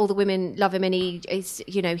 all the women love him. And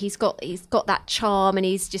he's got that charm. And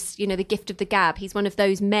he's just, the gift of the gab. He's one of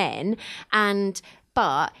those men.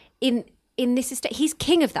 But in this estate, he's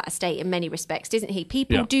king of that estate in many respects, isn't he?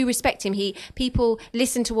 People do respect him. People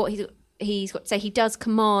listen to what he's got to say. He does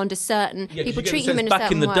command a certain people treat him in a certain way.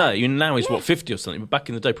 Back in the day, now he's 50 or something, but back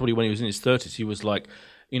in the day, probably when he was in his 30s, he was like,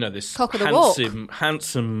 this cock of the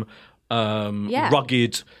handsome,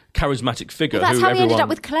 rugged, charismatic figure. Well, that's how he ended everyone- up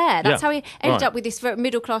with Claire. That's Yeah, how he ended right. up with this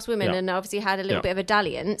middle-class woman Yeah. and obviously had a little Yeah. bit of a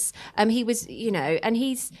dalliance. He was, and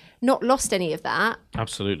he's not lost any of that.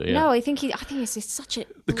 Absolutely, yeah. No, I think it's just such a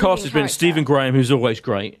The cast has been Stephen Graham, who's always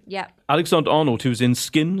great. Yeah. Alexander Arnold, who's in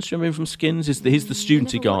Skins. Do you remember him from Skins? He's the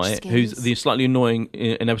studenty never watched guy who's Skins. the slightly annoying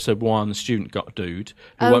in episode 1 student dude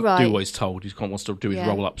who Oh, won't right. do what he's told. He wants to do his Yeah.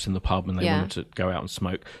 roll-ups in the pub and they Yeah. want him to go out and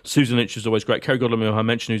smoke. Susan Lynch is always great. Kerry Godliman, I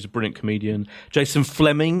mentioned, who's a brilliant comedian. Jason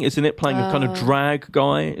Fleming is in it, playing a kind of drag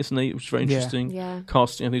guy, isn't he? Which is very interesting. Yeah.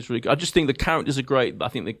 Casting, I think, is really good. I just think the characters are great, but I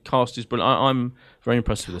think the cast is brilliant. I'm very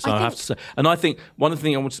impressed with this, I have to say. And I think one of the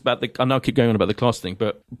things I want about I know I keep going on about the class thing,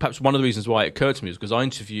 but perhaps one of the reasons why it occurred to me is because I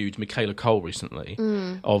interviewed Michaela Cole recently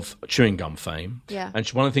of chewing gum fame. Yeah. And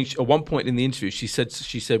one of the things, at one point in the interview, she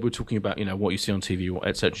said we're talking about, what you see on TV,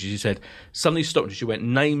 etc. She said, suddenly stopped and she went,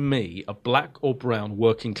 name me a black or brown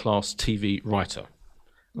working class TV writer.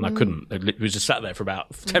 And I couldn't. We just sat there for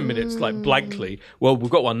about 10 minutes, like blankly. Well, we've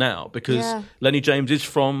got one now because Lenny James is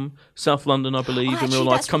from South London, I believe, in actually, real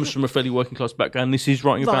life. that's Comes from a fairly working class background. This is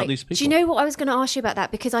writing about these people. Do you know what I was going to ask you about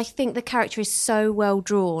that? Because I think the character is so well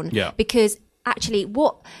drawn. Yeah. Because actually,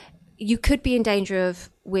 what you could be in danger of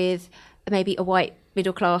with maybe a white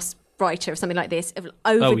middle class writer or something like this of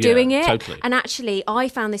overdoing it. Totally. And actually, I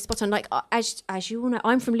found this spot on. Like as you all know,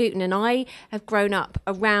 I'm from Luton and I have grown up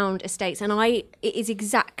around estates, and it is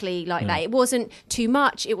exactly like that. It wasn't too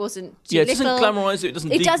much. It wasn't too it little. doesn't glamorise it. It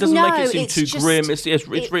doesn't, doesn't make it seem it's too just- grim.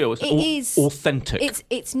 It's real. It's is authentic.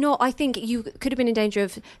 It's not. I think you could have been in danger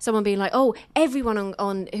of someone being like, "Oh, everyone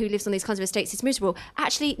on who lives on these kinds of estates is miserable."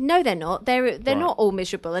 Actually, no, they're not. They're not all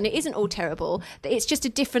miserable, and it isn't all terrible. It's just a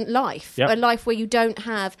different life, Yep. a life where you don't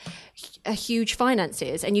have a huge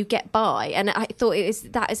finances and you get by. And I thought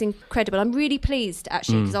that is incredible. I'm really pleased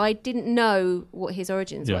actually because I didn't know what his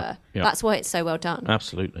origins were. Yeah. That's why it's so well done.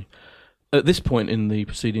 Absolutely. At this point in the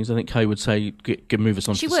proceedings, I think Kay would say, move us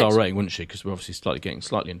on She to the would. star rating, wouldn't she? Because we're obviously getting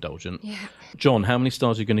slightly indulgent. Yeah. John, how many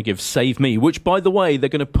stars are you going to give Save Me? Which, by the way, they're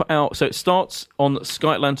going to put out... So it starts on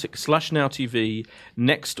Sky Atlantic /Now TV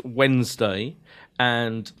next Wednesday,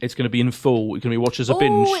 and it's going to be in full. You're going to be watched as a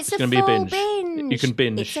binge. Oh, it's going to be a full binge. You can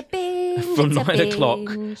binge. It's a binge. From It's a 9 o'clock.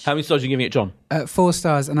 binge. How many stars are you giving it, John? 4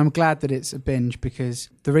 stars, and I'm glad that it's a binge because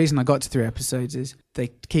the reason I got to 3 episodes is they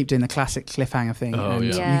keep doing the classic cliffhanger thing. Oh, and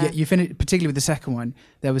yeah. you finish, particularly with the second one.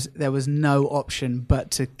 There was no option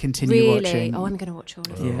but to continue Really? watching. Oh, I'm going to watch all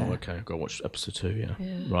of it. Yeah. Oh, okay. I've got to watch episode 2, yeah.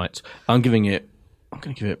 Right. I'm going to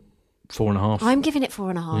give it 4.5. I'm giving it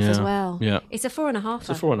 4.5 as well. Yeah. It's a 4.5. It's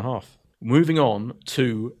a 4.5. Moving on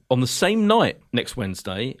to, on the same night next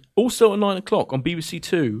Wednesday, also at 9 o'clock on BBC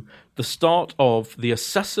Two, the start of The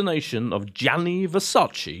Assassination of Gianni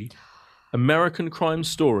Versace, American Crime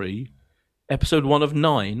Story, episode 1 of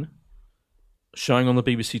 9, showing on the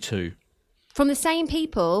BBC Two. From the same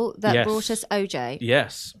people that Yes. brought us OJ.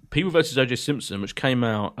 Yes. People vs. O.J. Simpson, which came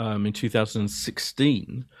out in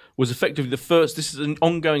 2016, was effectively the first. This is an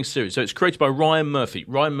ongoing series. So it's created by Ryan Murphy.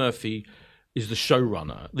 Ryan Murphy is the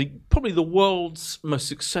showrunner, probably the world's most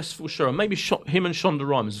successful showrunner. Maybe him and Shonda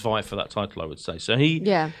Rhimes vie for that title, I would say. So he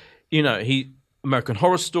American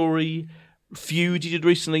Horror Story, Feud he did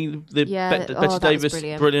recently. Betty that was Davis,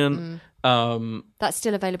 brilliant. brilliant. That's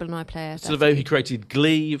still available on iPlayer. So he created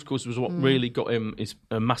Glee, of course, was what really got him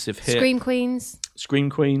a massive hit. Scream Queens. Scream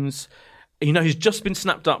Queens. He's just been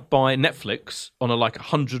snapped up by Netflix on a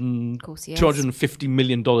 $250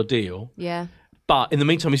 million deal. Yeah. But in the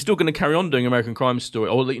meantime, he's still going to carry on doing American Crime Story,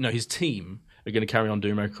 or his team are going to carry on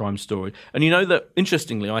doing American Crime Story. And that,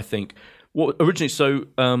 interestingly, I think what originally,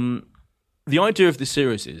 the idea of this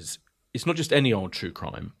series is it's not just any old true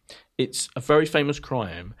crime. It's a very famous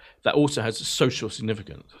crime that also has social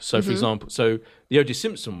significance. So, for example, the O.J.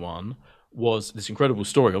 Simpson one was this incredible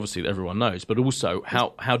story, obviously, that everyone knows, but also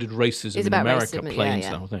how did racism in America play into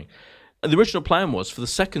that whole thing. And the original plan was for the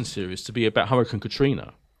second series to be about Hurricane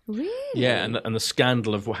Katrina. Really? Yeah, and the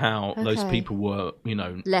scandal of how those people were,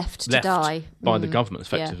 left to die by the government,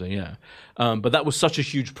 effectively. Yeah. But that was such a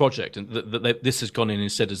huge project, and this has gone in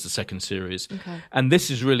instead as the second series. Okay. And this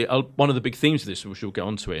is really one of the big themes of this, which we'll get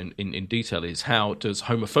onto it in detail, is how does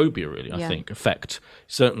homophobia really, I think, affect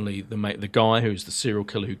certainly the guy who's the serial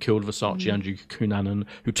killer who killed Versace, Andrew Cunanan,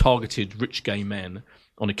 who targeted rich gay men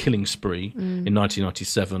on a killing spree in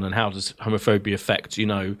 1997, and how does homophobia affect,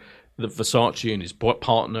 the Versace and his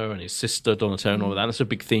partner and his sister Donatella and all of that. That's a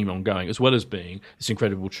big theme ongoing, as well as being this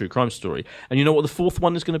incredible true crime story. And you know what the fourth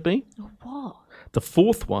one is going to be? What? The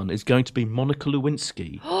fourth one is going to be Monica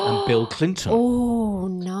Lewinsky and Bill Clinton. Oh,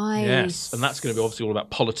 nice. Yes, and that's going to be obviously all about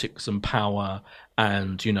politics and power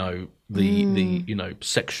and the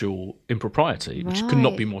sexual impropriety, which could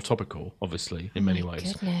not be more topical, obviously, in many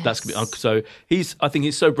ways. Goodness. That's gonna be, so I think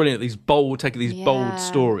he's so brilliant at taking these bold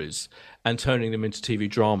stories and turning them into TV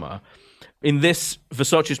drama. In this,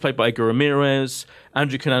 Versace is played by Edgar Ramirez.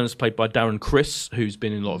 Andrew Cunanan is played by Darren Criss, who's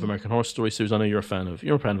been in a lot of American Horror Story series. I know you're a fan of AHS,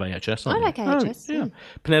 aren't you? I like AHS. Oh, yeah.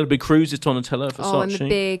 Penelope Cruz is Donatella Versace. Oh, I'm a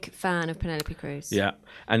big fan of Penelope Cruz. Yeah,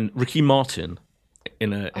 and Ricky Martin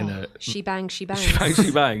in a She Bangs, She Bangs. She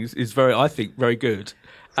Bangs is I think very good.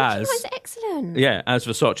 That's excellent. Yeah, as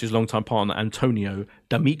Versace's longtime partner Antonio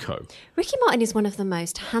D'Amico. Ricky Martin is one of the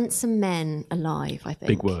most handsome men alive, I think.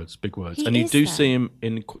 Big words. He And you is, do though. see him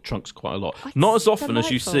in trunks quite a lot. It's Not as often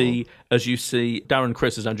delightful. as you see Darren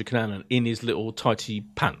Criss as Andrew Cunanan in his little tighty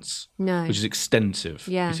pants. No. Which is extensive.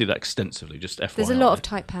 Yeah. You see that extensively, just FYI. There's a lot of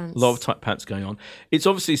tight pants. A lot of tight pants going on. It's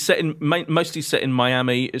obviously mostly set in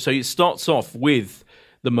Miami. So it starts off with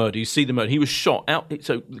the murder. You see the murder. He was shot out.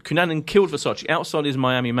 So Cunanan killed Versace outside his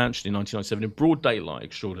Miami mansion in 1997 in broad daylight,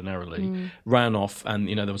 extraordinarily. Ran off, and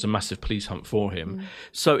there was a massive police hunt for him.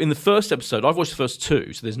 So in the first episode, I've watched the first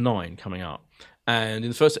 2, so there's 9 coming up. And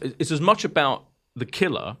in the first, it's as much about the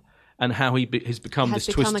killer and how he's become this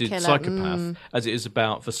twisted psychopath as it is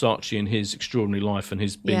about Versace and his extraordinary life and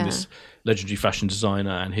his being this legendary fashion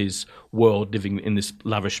designer and his world, living in this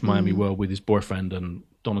lavish Miami world with his boyfriend and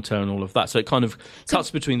Donatello and all of that. So it kind of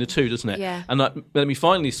cuts between the two, doesn't it? Yeah. And let me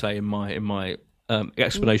finally say in my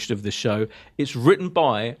explanation of this show, it's written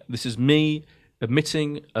by, this is me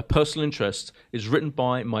admitting a personal interest, it's written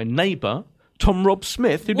by my neighbour, Tom Rob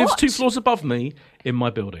Smith, who lives 2 floors above me in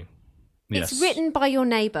my building. Yes. It's written by your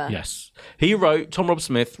neighbour. Yes. Tom Rob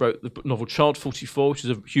Smith wrote the novel Child 44, which is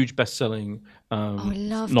a huge best-selling I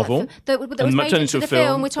love novel. That was made turned into into the a film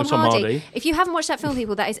film with Tom with Tom Hardy. Hardy. If you haven't watched that film,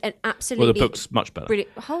 people, that is an absolutely... Well, the book's much better.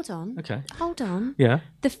 Brilliant. Hold on. Okay. Hold on. Yeah.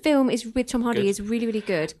 The film is with Tom Hardy Good. is really, really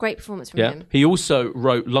good. Great performance from Yeah. him. He also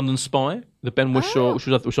wrote London Spy, the Ben Whishaw,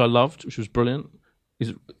 which I loved, which was brilliant.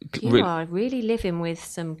 You are really living with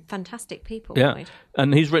some fantastic people. Yeah, Lloyd.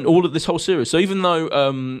 and he's written all of this whole series. So even though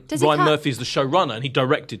Ryan cut- Murphy's the showrunner and he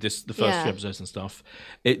directed the first few episodes and stuff,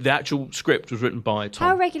 the actual script was written by Tom.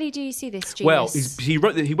 How regularly do you see this, genius?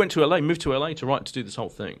 Well, he went to LA, moved to LA to do this whole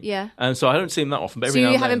thing. Yeah. And so I don't see him that often. But So every now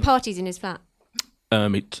you're and having then, parties in his flat?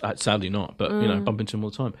 sadly not, but bump into him all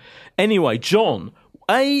the time. Anyway, John,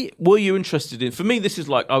 were you interested in? For me, this is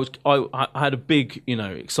like I had a big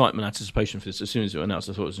excitement, anticipation for this as soon as it was announced.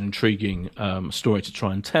 I thought it was an intriguing story to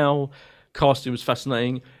try and tell. Casting was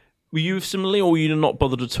fascinating. Were you similarly, or were you not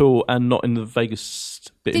bothered at all, and not in the Vegas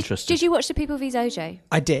bit interested? Did you watch The People vs OJ?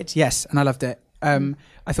 I did, yes, and I loved it. I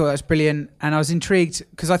thought that was brilliant, and I was intrigued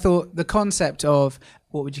because I thought the concept of,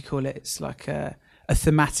 what would you call it? It's like a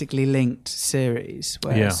thematically linked series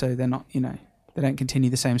where so they're not, they don't continue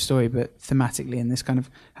the same story, but thematically in this kind of,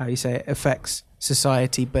 how you say it, affects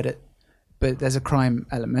society, but there's a crime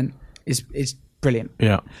element is brilliant.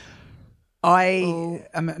 Yeah. No.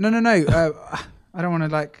 I don't want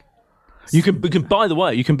to You can, by the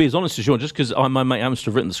way, you can be as honest as you want, just because my mate happens to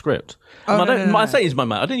have written the script. I say he's my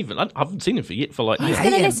mate. I haven't seen him for He's like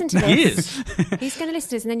going to listen to this. years. He's going to listen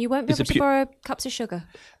to this, and then you won't be able to borrow cups of sugar.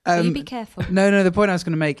 So you be careful. No. The point I was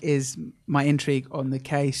going to make is my intrigue on the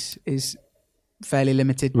case is fairly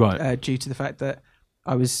limited, due to the fact that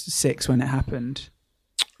I was 6 when it happened.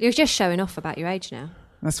 You're just showing off about your age now.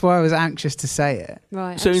 That's why I was anxious to say it.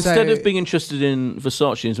 Right. So instead of being interested in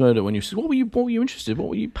Versace and his murder, when you said, what were you interested? What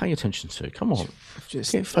were you paying attention to? Come on,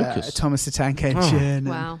 just get focused. Thomas the Tank Engine.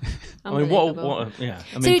 Wow. I mean, what? Yeah.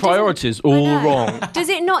 I So mean, it priorities all wrong. Does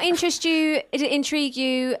it not interest you? Did it intrigue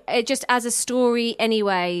you just as a story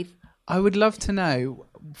anyway? I would love to know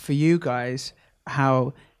for you guys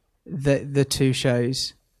how the 2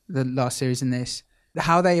 shows, the last series and this,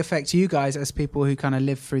 how they affect you guys as people who kind of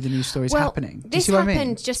live through the news stories happening. Do you this see what I happened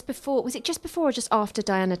mean? just before. Was it just before or just after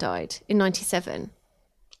Diana died in '97?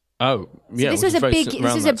 Oh, yeah. So this was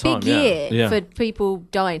a big year for people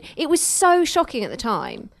dying. It was so shocking at the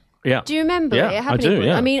time. Yeah. Do you remember it happening? I do,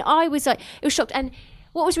 yeah. I mean, I was like, it was shocked. And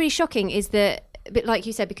what was really shocking is that, a bit like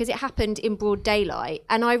you said, because it happened in broad daylight,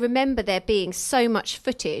 and I remember there being so much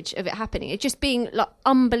footage of it happening. It just being like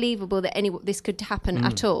unbelievable that this could happen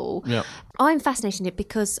at all. Yeah. I'm fascinated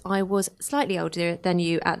because I was slightly older than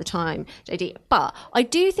you at the time, JD. But I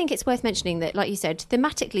do think it's worth mentioning that, like you said,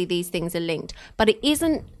 thematically these things are linked, but it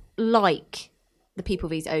isn't like The People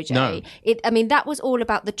vs OJ. No. I mean, that was all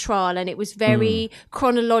about the trial, and it was very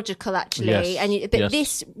chronological, actually. Yes. But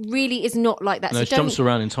this really is not like that. No, so it jumps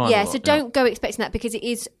around in time. Yeah, a lot, so don't go expecting that, because it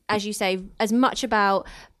is, as you say, as much about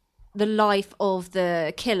the life of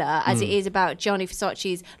the killer as it is about Gianni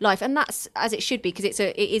Versace's life, and that's as it should be, because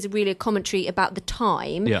it is really a commentary about the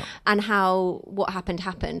time and how what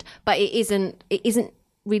happened, but it isn't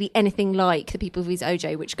really anything like the People vs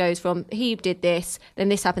OJ, which goes from he did this, then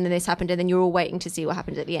this happened, and then you're all waiting to see what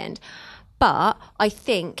happens at the end. But I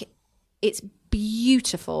think it's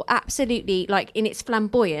beautiful, absolutely, like in its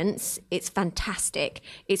flamboyance, it's fantastic.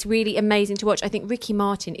 It's really amazing to watch. I think Ricky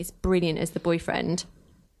Martin is brilliant as the boyfriend.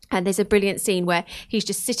 And there's a brilliant scene where he's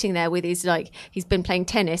just sitting there with his, like, he's been playing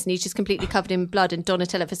tennis and he's just completely covered in blood, and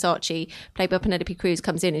Donatella Versace, played by Penelope Cruz,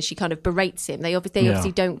 comes in and she kind of berates him. They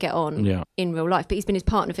obviously don't get on in real life, but he's been his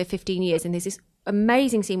partner for 15 years. And there's this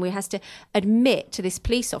amazing scene where he has to admit to this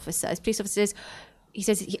police officer. This police officer says, he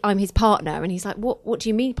says, I'm his partner. And he's like, what do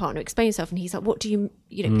you mean partner? Explain yourself. And he's like, what do you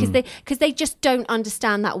know, because they just don't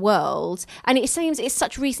understand that world. And it seems it's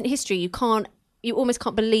such recent history. You almost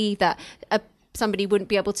can't believe that somebody wouldn't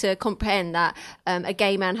be able to comprehend that a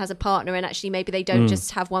gay man has a partner, and actually maybe they don't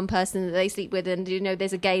just have one person that they sleep with, and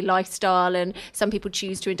there's a gay lifestyle, and some people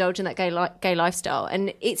choose to indulge in that gay lifestyle,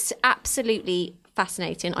 and it's absolutely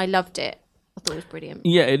fascinating. I loved it. I thought it was brilliant.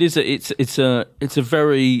 Yeah, it is. It's a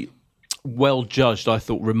very well judged, I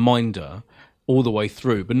thought, reminder all the way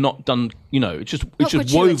through, but not done. It's just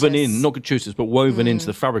woven in, not gratuitous, but woven into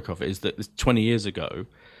the fabric of it. Is that 20 years ago,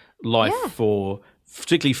 life for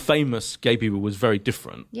particularly famous gay people was very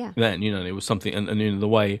different. Yeah. Then, it was something, and the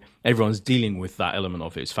way everyone's dealing with that element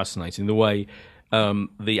of it is fascinating. The way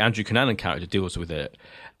the Andrew Cunanan character deals with it.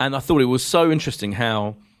 And I thought it was so interesting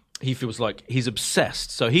how he feels like he's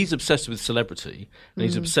obsessed. So he's obsessed with celebrity, and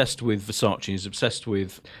he's obsessed with Versace, he's obsessed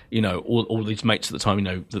with, all these mates at the time,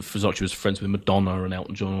 that Versace was friends with Madonna and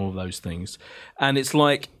Elton John and all of those things. And it's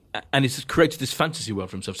like, and it's created this fantasy world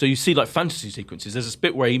for himself. So you see like fantasy sequences. There's this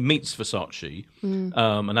bit where he meets Versace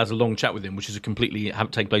and has a long chat with him, which is completely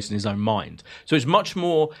taking place in his own mind. So it's much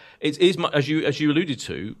more. It is as you alluded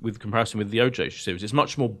to with comparison with the OJ series. It's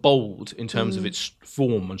much more bold in terms of its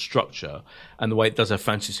form and structure, and the way it does have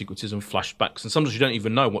fantasy sequences and flashbacks. And sometimes you don't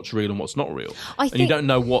even know what's real and what's not real, and you don't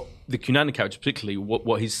know what the Cunanan character, particularly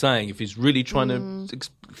what he's saying, if he's really trying to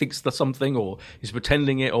think something, or he's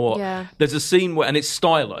pretending it, or there's a scene where, and it's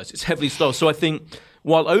stylized, it's heavily stylized. So I think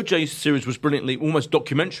while OJ's series was brilliantly almost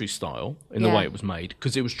documentary style in the way it was made,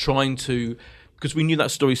 because it was because we knew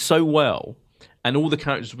that story so well, and all the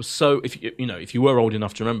characters were so, if you were old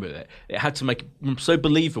enough to remember it had to make it so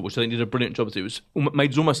believable, which I think did a brilliant job. It was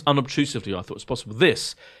made almost unobtrusively, I thought, as possible.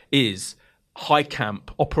 This is high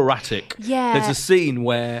camp, operatic. Yeah. There's a scene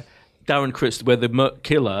where Darren Criss, where the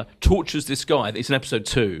killer tortures this guy. It's in episode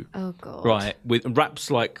 2. Oh God! Right, with wraps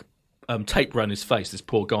like tape around his face. This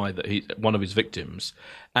poor guy one of his victims,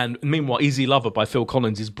 and meanwhile, "Easy Lover" by Phil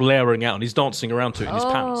Collins is blaring out, and he's dancing around to it in his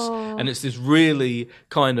pants, and it's this really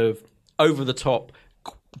kind of over the top,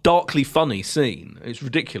 darkly funny scene. It's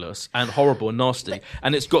ridiculous and horrible and nasty,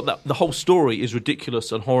 and it's got that. The whole story is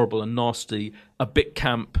ridiculous and horrible and nasty, a bit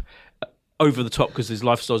camp, over the top, because his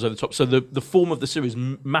lifestyle's over the top. So the form of the series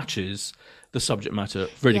matches the subject matter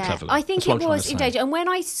really cleverly. I think it was in danger. And when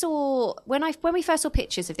we first saw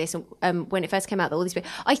pictures of this, when it first came out, all these,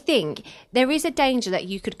 I think there is a danger that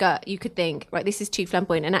you could think, right, this is too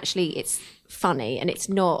flamboyant, and actually it's funny, and it's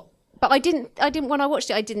not. But I didn't. When I watched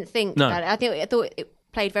it, I didn't think that. I thought it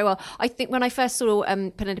played very well. I think when I first saw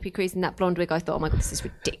Penelope Cruz in that blonde wig, I thought, oh my God, this is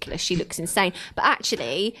ridiculous. She looks insane. But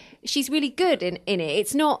actually, she's really good in it.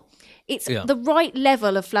 It's not. It's the right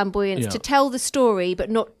level of flamboyance to tell the story, but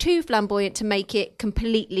not too flamboyant to make it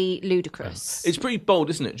completely ludicrous. It's pretty bold,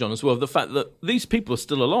 isn't it, John, as well? The fact that these people are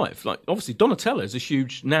still alive. Like, obviously, Donatella is a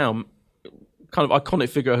huge, now, kind of iconic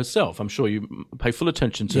figure herself. I'm sure you pay full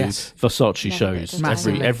attention to Versace shows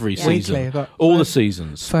every season. Weekly, all the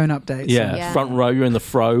seasons. Phone updates. Front row, you're in the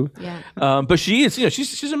fro. Yeah. But she is,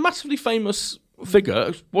 she's a massively famous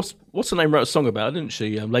figure. What's her name wrote a song about, didn't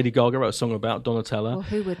she? Lady Gaga wrote a song about Donatella. Well,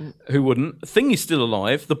 who wouldn't? Who wouldn't? Thing is still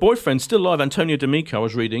alive. The boyfriend's still alive. Antonio D'Amico, I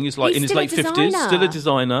was reading, is like in his late 50s, still a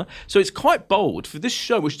designer. So it's quite bold for this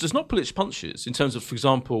show, which does not pull its punches in terms of, for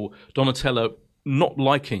example, Donatella not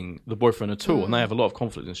liking the boyfriend at all, and they have a lot of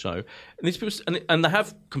conflict in the show. And these people, and they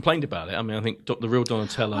have complained about it. I mean, I think the real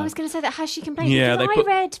Donatella. I was going to say that. Has she complained? Yeah, because I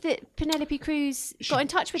read that Penelope Cruz got in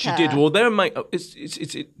touch with her. She did. Well, their mate, it's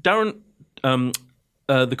Darren.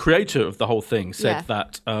 The creator of the whole thing said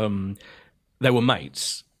that they were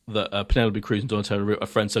mates, that Penelope Cruz and Donatella are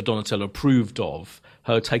friends, so Donatella approved of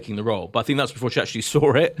her taking the role. But I think that's before she actually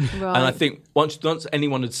saw it. Right. And I think once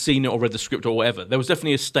anyone had seen it or read the script or whatever, there was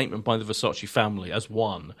definitely a statement by the Versace family as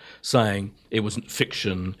one saying it wasn't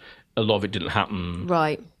fiction, a lot of it didn't happen.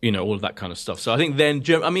 Right. You know, all of that kind of stuff. So I think then,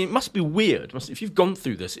 I mean, it must be weird. If you've gone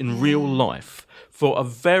through this in real life for a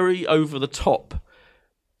very over-the-top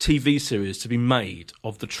TV series to be made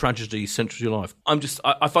of the tragedy central to your life.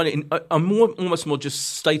 I find it, I'm almost more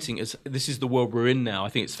just stating as this is the world we're in now. I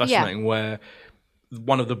think it's fascinating where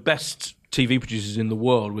one of the best TV producers in the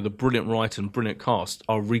world with a brilliant writer and brilliant cast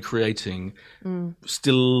are recreating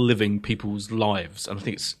still living people's lives. And I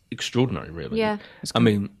think it's extraordinary, really. Yeah. I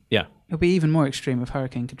mean, yeah. It'll be even more extreme with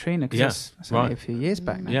Hurricane Katrina because that's only a few years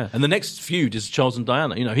back now. Yeah, and the next feud is Charles and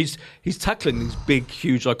Diana. You know, he's tackling these big,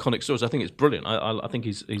 huge, iconic stories. I think it's brilliant. I think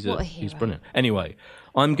he's brilliant. Anyway,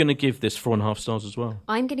 I'm going to give this 4.5 stars as well.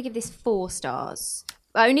 I'm going to give this 4 stars.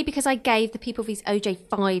 Only because I gave The People vs. OJ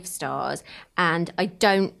 5 stars, and I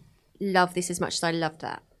don't love this as much as I loved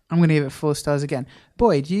that. I'm going to give it 4 stars again.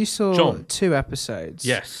 Boyd, you saw John. 2 episodes.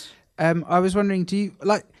 Yes. I was wondering, do you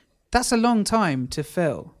that's a long time to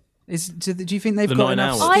fill. Do you think they've The got 9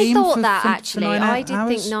 enough hours. steam I thought for that 9 I did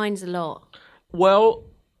hours? think 9's a lot. Well,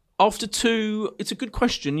 after 2, it's a good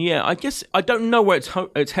question. Yeah, I guess I don't know where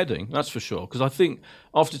it's heading. That's for sure. Because I think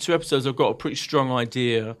after 2 episodes, I've got a pretty strong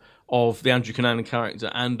idea of the Andrew Cunanan character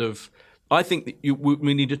and of. I think that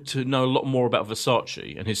we needed to know a lot more about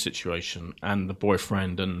Versace and his situation and the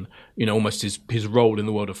boyfriend and, you know, almost his role in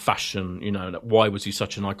the world of fashion, you know, why was he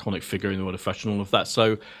such an iconic figure in the world of fashion, all of that.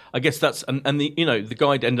 So I guess that's, and the, you know, the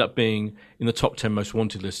guy ended up being in the top 10 most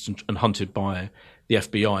wanted list and hunted by the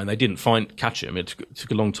FBI, and they didn't catch him. It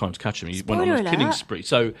took a long time to catch him. He went on a killing spree.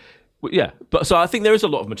 So, yeah, so I think there is a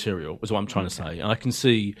lot of material, is what I'm trying to say. And I can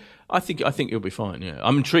see, I think it'll be fine, yeah.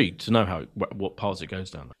 I'm intrigued to know what paths it goes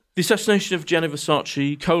down. The Assassination of Gianni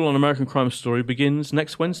Versace, American Crime Story begins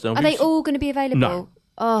next Wednesday. Are they all going to be available? No.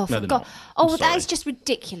 Oh, No, for they're God. not. Oh, I'm that sorry. is just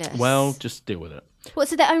ridiculous. Well, just deal with it. What,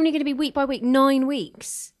 so they're only going to be week by week, 9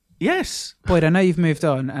 weeks? Yes. Boyd, I know you've moved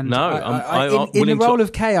on. And No, in the role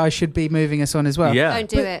of Kay, I should be moving us on as well. Yeah. Don't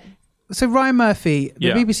do it. So Ryan Murphy, the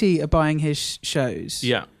Yeah. BBC are buying his shows.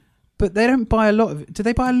 Yeah. But they don't buy a lot of. Do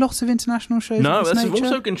they buy a lot of international shows? No, of this that's nature?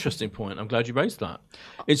 also an interesting point. I'm glad you raised that.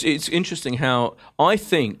 It's interesting how I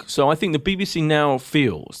think the BBC now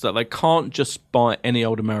feels that they can't just buy any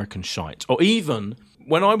old American shite. Or even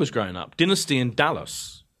when I was growing up, Dynasty in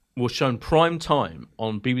Dallas was shown prime time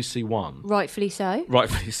on BBC One. Rightfully so.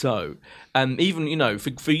 Rightfully so. And even, you know,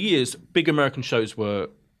 for years, big American shows were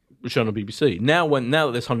shown on BBC. Now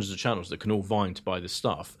that there's hundreds of channels that can all vying to buy this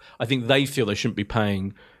stuff, I think they feel they shouldn't be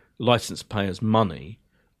paying license payers money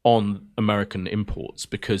on American imports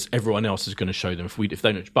because everyone else is going to show them if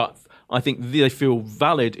they don't. But I think they feel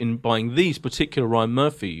valid in buying these particular Ryan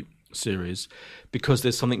Murphy series because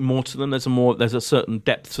there's something more to them. There's a certain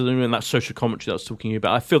depth to them, and that social commentary that I was talking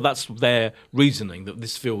about. I feel that's their reasoning that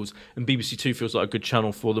this feels, and BBC Two feels like a good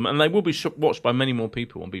channel for them, and they will be watched by many more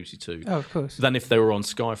people on BBC Two. Oh, of course. Than if they were on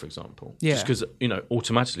Sky, for example. Yeah. Just because, you know,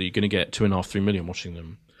 automatically you're going to get 2.5-3 million watching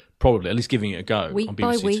them. Probably, at least giving it a go Week on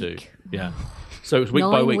by BBC Two. week. Yeah. So it's week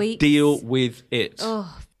 9 by week. weeks. Deal with it.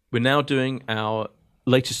 Oh. We're now doing our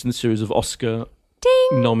latest in the series of Oscar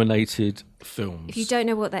Ding! nominated films. If you don't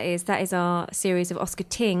know what that is our series of Oscar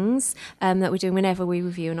tings that we're doing whenever we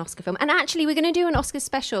review an Oscar film. And actually, we're going to do an Oscar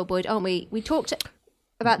special, Boyd, aren't we? We talked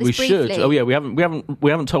about this briefly. should. Oh yeah, we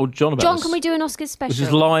haven't told John about John, this. can we do an Oscar special? This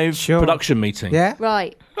is live Sure. production meeting. Yeah.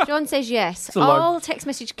 Right. John says yes. a live- I'll text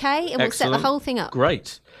message Kay and we'll set the Excellent. whole thing up.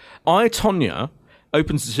 Great. Tonya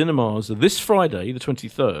opens the cinemas this Friday, the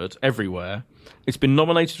 23rd, everywhere. It's been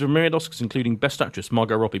nominated for myriad Oscars, including Best Actress,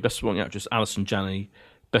 Margot Robbie, Best Supporting Actress, Alison Janney,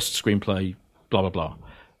 Best Screenplay, blah, blah, blah.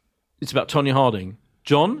 It's about Tonya Harding.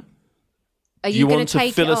 John, Are do you you going want to to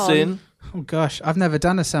take fill it us on? in? Oh gosh, I've never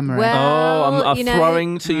done a summary. Well, I'm you know-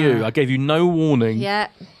 throwing to you. I gave you no warning. Yeah.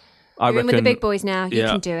 I You're in reckon with the big boys now. You yeah.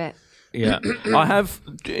 can do it. Yeah, I have,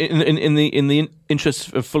 in the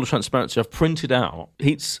interest of full transparency, I've printed out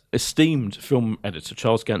Heat's esteemed film editor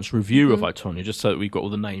Charles Gant's review of I, Tonya, just so that we've got all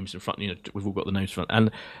the names in front. You know, we've all got the names in front,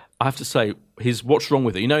 and I have to say, his What's Wrong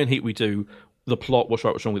With It. You know, in Heat we do the plot, what's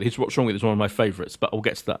right, what's wrong with it. His What's Wrong With It is one of my favourites, but I'll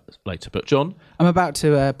get to that later. But John, I'm about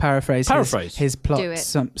to paraphrase his plot Do it.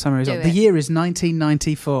 summary. Do The it. year is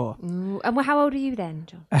 1994. Ooh, and how old are you then,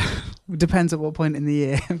 John? Depends at what point in the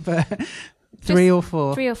year, but 3 or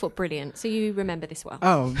 4. 3 or 4. Brilliant. So you remember this well.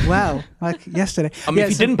 Oh, wow. Like yesterday. I mean, Yeah, if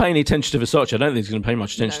you so- didn't pay any attention to Versace, I don't think he's going to pay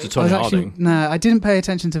much attention to I was Tonya actually, Harding. no, I didn't pay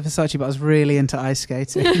attention to Versace, but I was really into ice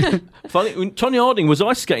skating. Funny, when Tonya Harding was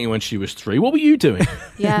ice skating when she was 3. What were you doing?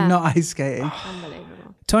 Yeah. Not ice skating.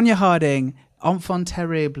 Unbelievable. Tonya Harding, enfant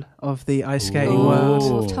terrible of the ice skating Ooh. world.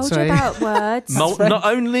 Oh, told Sorry. you about words. Not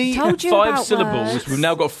only Told you 5 about syllables, words. we've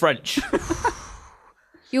now got French.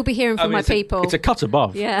 You'll be hearing from my it's a- people. it's a cut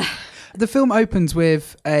above. Yeah. The film opens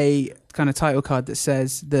with a kind of title card that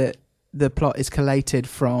says that the plot is collated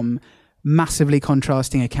from massively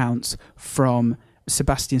contrasting accounts from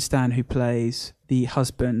Sebastian Stan, who plays the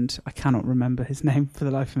husband. I cannot remember his name for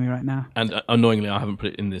the life of me right now. And annoyingly, I haven't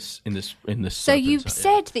put it in this. So you've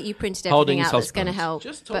said that you printed everything Harding's out that's going to husband. help,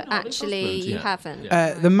 Just told but Harding's actually husband, you yeah.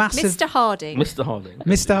 haven't. The massive Mr. Harding. Mr. Harding.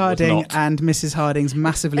 Mr. Harding Was not. and Mrs. Harding's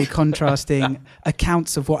massively contrasting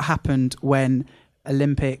accounts of what happened when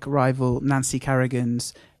Olympic rival Nancy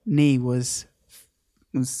Kerrigan's knee was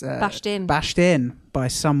Bashed in by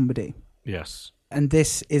somebody. Yes. And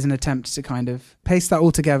this is an attempt to kind of paste that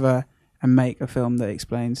all together and make a film that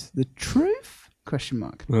explains the truth? Question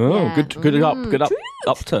mark. Oh, Yeah. good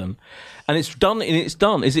upturn. And it's done,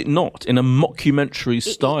 is it not, in a mockumentary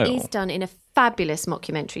style? It is done in a fabulous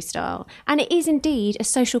mockumentary style. And it is indeed a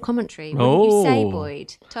social commentary. Wouldn't Oh. you say,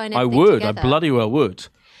 Boyd? Tying I everything would. together. I bloody well would.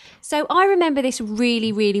 So I remember this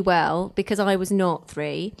really, really well because I was not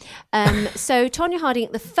 3. So Tonya Harding,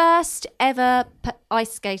 the first ever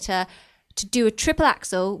ice skater to do a triple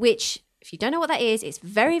axel, which, if you don't know what that is, it's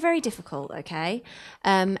very, very difficult, okay?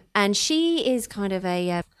 And she is kind of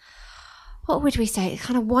a... what would we say?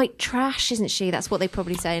 Kind of white trash, isn't she? That's what they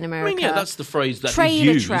probably say in I America. mean, yeah, that's the phrase that is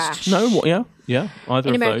Trailer used. trash. No, what? Yeah, either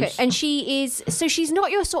in of America. those. And she is... So she's not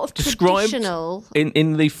your sort of Described traditional...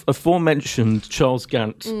 in the aforementioned Charles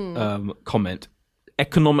Gant comment,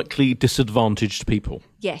 economically disadvantaged people.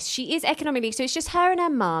 Yes, she is economically. So it's just her and her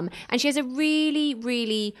mum. And she has a really,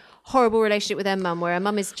 really horrible relationship with her mum, where her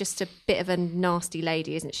mum is just a bit of a nasty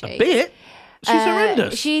lady, isn't she? A bit? She's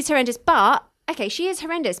horrendous. She's horrendous. But, okay, she is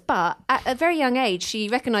horrendous. But at a very young age, she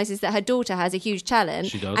recognises that her daughter has a huge talent.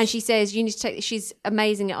 She does. And she says, you need to take, she's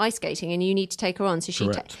amazing at ice skating and you need to take her on. So she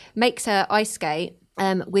Correct. makes her ice skate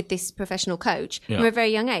with this professional coach Yeah. from a very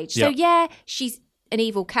young age. Yeah. So, yeah, she's an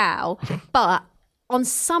evil cow. But on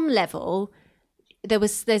some level...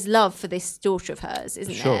 There's love for this daughter of hers,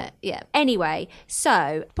 isn't Sure. there? Yeah. Anyway,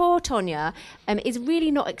 so poor Tonya is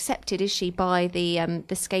really not accepted, is she, by the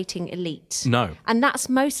skating elite? No. And that's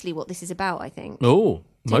mostly what this is about, I think. Oh,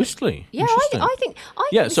 mostly. Yeah, Interesting. I think.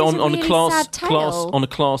 Yeah, this so is on a a really class sad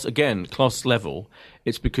tale. class level,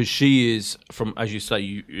 it's because she is from, as you say,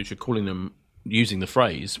 you're calling them, using the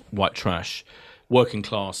phrase white trash, working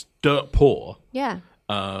class, dirt poor. Yeah.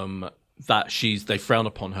 That they frown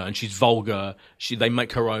upon her and she's vulgar. They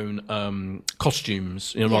make her own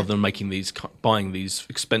costumes, rather than buying these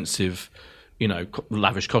expensive,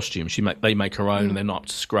 lavish costumes. They make her own and they're not up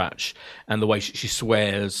to scratch. And the way she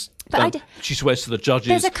swears, she swears to the judges.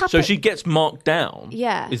 There's a couple- So she gets marked down.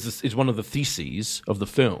 Yeah. is one of the theses of the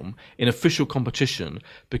film in official competition,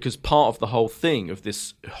 because part of the whole thing of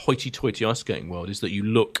this hoity-toity ice skating world is that you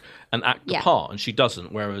look and act the part, and she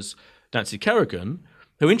doesn't. Whereas Nancy Kerrigan,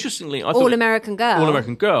 who interestingly, I thought All-American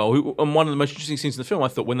girl. who, and one of the most interesting scenes in the film, I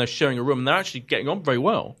thought, when they're sharing a room, and they're actually getting on very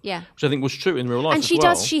well. Yeah. Which I think was true in real life And as she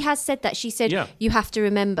well. does. She has said that. She said, Yeah. "You have to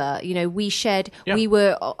remember, we shared. Yeah. We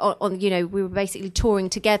were on. We were basically touring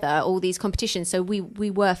together all these competitions. So we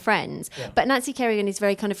were friends. Yeah. But Nancy Kerrigan is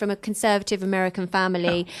very kind of from a conservative American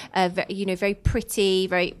family. Very pretty,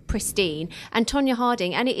 very pristine. And Tonya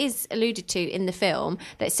Harding, and it is alluded to in the film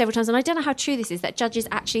that several times, and I don't know how true this is, that judges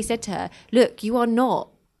actually said to her, "Look, you're not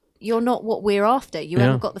what we're after. You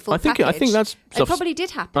haven't got the full package." I think that's it probably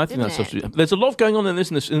did happen. I think didn't that's it? there's a lot going on in this,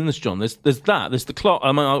 John. There's that. There's the class.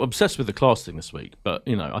 I'm obsessed with the class thing this week, but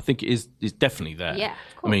I think it is definitely there. Yeah,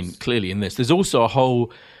 of I mean, clearly in this, there's also a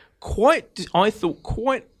whole quite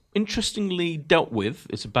interestingly dealt with.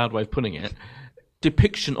 It's a bad way of putting it.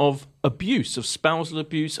 Depiction of abuse, of spousal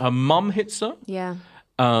abuse. Her mum hits her. Yeah.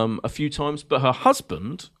 A few times, but her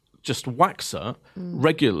husband just whacks her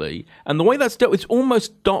regularly, and the way that's dealt with, it's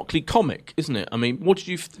almost darkly comic, isn't it? I mean, what did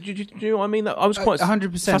you know what I mean? That I was quite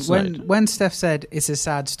 100%. fascinated. When Steph said it's a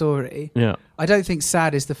sad story, Yeah. I don't think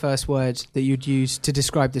sad is the first word that you'd use to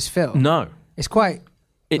describe this film. No. It's quite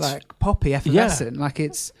like poppy, effervescent. Like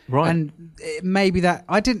it's right. And maybe that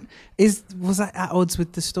was that at odds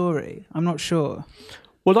with the story? I'm not sure.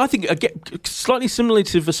 Well, I think, again, slightly similarly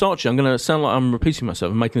to Versace, I'm going to sound like I'm repeating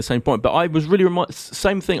myself and making the same point, but I was really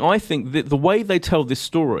same thing. I think that the way they tell this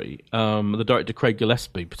story, the director Craig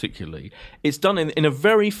Gillespie particularly, it's done in a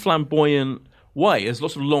very flamboyant way. There's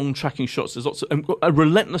lots of long tracking shots. There's lots of a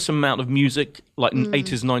relentless amount of music, like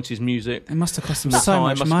 80s, 90s music. It must have cost them From the so time,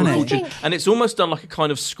 much must have money. cost a fortune. And it's almost done like a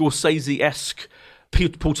kind of Scorsese-esque,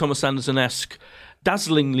 Paul Thomas Anderson-esque,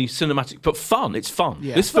 dazzlingly cinematic, but fun. It's fun.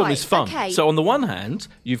 Yeah. This film Right, is fun. okay. So on the one hand,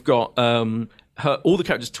 you've got all the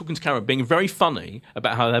characters talking to camera, being very funny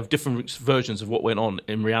about how they have different versions of what went on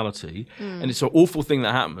in reality, and it's an awful thing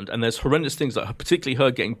that happened. And there's horrendous things, like particularly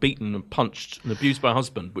her getting beaten and punched and abused by her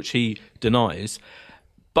husband, which he denies.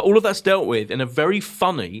 But all of that's dealt with in a very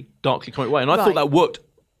funny, darkly comic way, and I thought that worked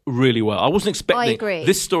really well. I wasn't expecting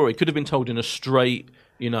this story could have been told in a straight,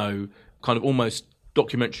 kind of almost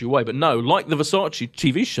documentary way, but no, like the Versace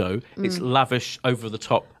TV show, it's lavish, over the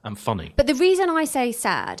top, and funny. But the reason I say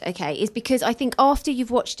sad, okay, is because I think after you've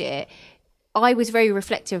watched it, I was very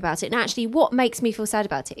reflective about it. And actually, what makes me feel sad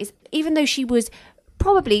about it is, even though she was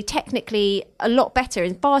probably technically a lot better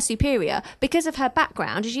and far superior because of her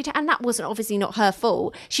background, and that wasn't obviously not her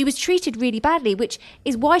fault, she was treated really badly, which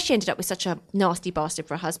is why she ended up with such a nasty bastard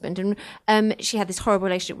for a husband, and she had this horrible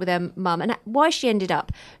relationship with her mum, and why she ended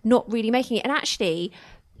up not really making it. And actually,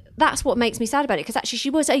 that's what makes me sad about it, because actually she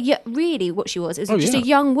was really what she was is just a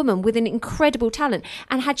young woman with an incredible talent,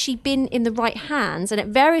 and had she been in the right hands, and at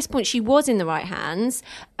various points she was in the right hands,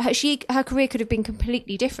 her career could have been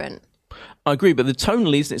completely different. I agree, but the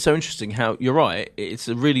tonally, isn't it so interesting how you're right? It's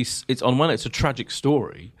on one hand, it's a tragic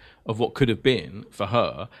story of what could have been for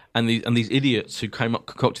her, and these idiots who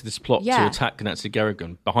concocted this plot to attack Nancy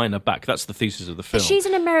Kerrigan behind her back. That's the thesis of the film. But she's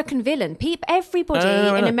an American villain. Everybody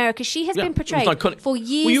in America, she has been portrayed for years and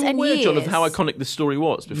years. Were you aware, John, of how iconic this story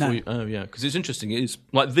was? Because it's interesting. It is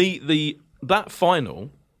like that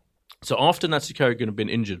final. So after Nancy Kerrigan had been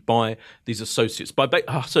injured by these associates,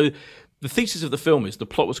 so. The thesis of the film is the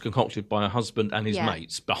plot was concocted by her husband and his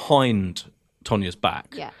mates behind Tonya's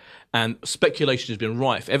back. Yeah. And speculation has been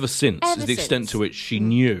rife ever since, to the extent to which she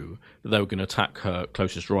knew that they were going to attack her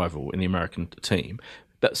closest rival in the American team.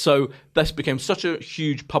 So this became such a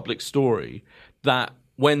huge public story that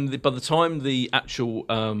by the time the actual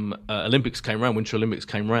Olympics came round, Winter Olympics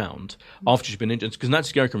came round, after she'd been injured, because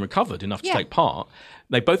Nancy Kerrigan recovered enough to take part,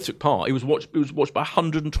 they both took part. It was watched by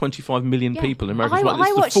 125 million people in America.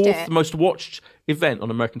 It's the fourth most watched event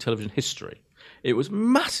on American television history. It was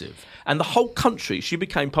massive. And the whole country, she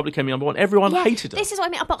became public enemy number one. Everyone hated her. This is what I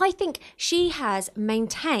mean. But I think she has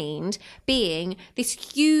maintained being this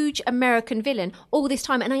huge American villain all this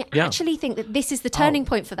time. And I actually think that this is the turning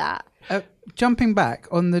point for that. Jumping back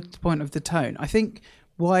on the point of the tone, I think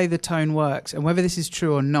why the tone works, and whether this is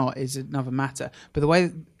true or not is another matter. But the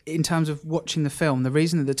way, in terms of watching the film, the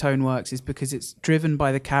reason that the tone works is because it's driven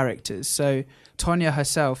by the characters. So Tonya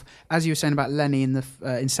herself, as you were saying about Lenny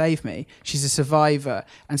in Save Me, she's a survivor,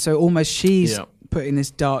 and so almost she's putting this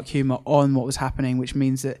dark humour on what was happening, which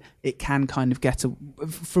means that it can kind of get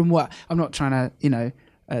from what I'm not trying to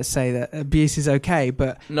say that abuse is okay,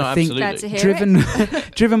 but I think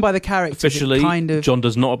driven by the characters, officially, John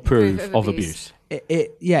does not approve of abuse.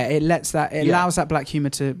 It allows that black humour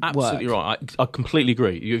to absolutely work. Right. I completely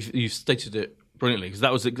agree. You've stated it brilliantly, because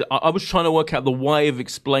that was I was trying to work out the way of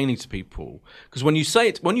explaining to people, because when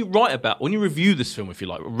you review this film, if you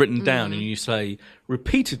like, written down, and you say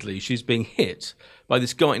repeatedly she's being hit by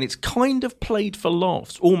this guy, and it's kind of played for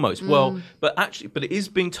laughs almost. But it is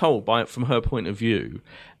being told from her point of view,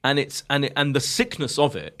 and the sickness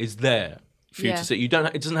of it is there for you to see. It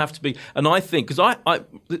doesn't have to be. And I think, because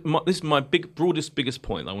this is my biggest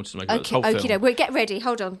point that I wanted to make about this whole film. Well, get ready.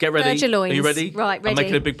 Hold on. Get ready. Are you ready? Right, ready. I'm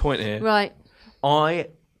making a big point here. Right. I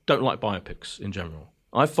don't like biopics in general.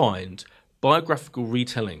 I find biographical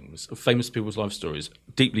retellings of famous people's life stories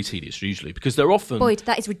deeply tedious, usually, because they're often... Boyd,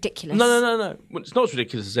 that is ridiculous. No. Well, it's not as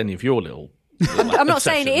ridiculous as any of your little... I'm not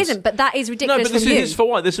saying it isn't, but that is ridiculous. No, but this is for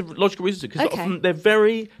why. There's a logical reason to, because often they're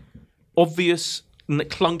very obvious,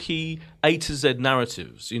 clunky A to Z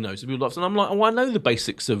narratives, so people love. And I'm like, I know the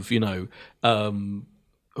basics of,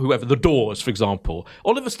 whoever, The Doors, for example.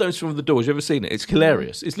 Oliver Stone's film The Doors, you ever seen it? It's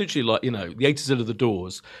hilarious. It's literally like, the A to Z of The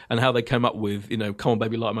Doors and how they came up with, Come On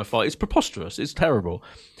Baby, Light My Fire. It's preposterous. It's terrible.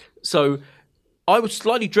 So I was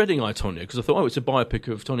slightly dreading I, Tonya, because I thought, it's a biopic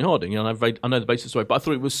of Tonya Harding, and I know the basis of the story, but I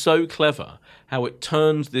thought it was so clever how it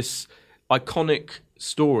turns this iconic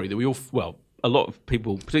story that we all, a lot of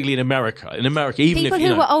people, particularly in America, even people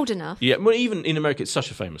who were old enough. Yeah, well, even in America, it's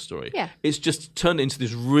such a famous story. Yeah. It's just turned into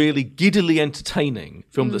this really giddily entertaining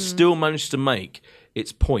film that still managed to make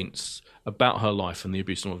its points about her life and the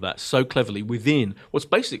abuse and all of that so cleverly within what's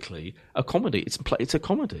basically a comedy. It's a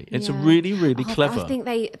comedy. It's a really, really clever. I think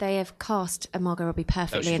they have cast Margot Robbie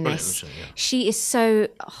perfectly in this. She is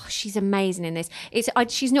she's amazing in this.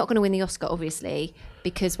 She's not going to win the Oscar, obviously,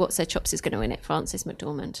 because What's Her Chops is going to win it, Frances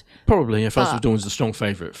McDormand. Probably, Frances McDormand's a strong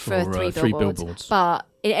favourite for Three Billboards. But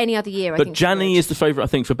in any other year, I think... But Gianni is the favourite, I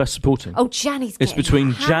think, for Best Supporting. Oh, Gianni's It's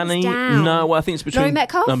between Gianni... down. No, I think it's between...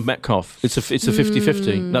 Metcalf? Metcalf. It's a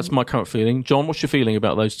 50-50. That's my current feeling. John, what's your feeling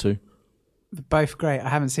about those two? They're both great. I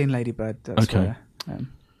haven't seen Lady Bird. That's Okay.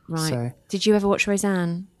 Right. So, Did you ever watch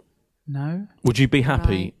Roseanne? no. Would you be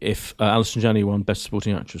happy Right. if Alison Janney won Best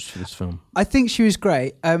Supporting Actress for this film? I think she was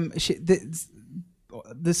great.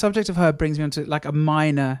 The subject of her brings me on to like a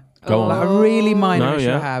minor, Go on. like a really minor No, issue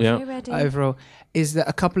yeah, I have yeah. Are you ready? overall, is that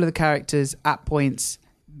a couple of the characters at points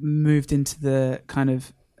moved into the kind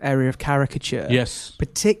of area of caricature. Yes.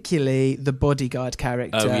 Particularly the bodyguard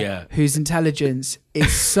character, Oh, yeah. whose intelligence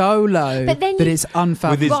is so low But then that you- it's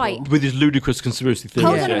unfathomable. Right. With his ludicrous conspiracy theories.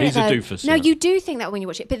 Hold on a minute, He's a though. doofus. No, yeah. you do think that when you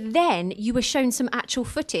watch it, but then you were shown some actual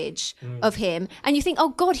footage of him, and you think, "Oh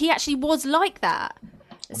God, he actually was like that."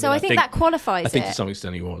 So I think that qualifies I think it. to some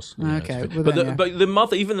extent he was. Okay, it's- well but, then, yeah. but the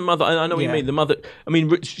mother, even the mother, I know what you Yeah. mean. The mother, I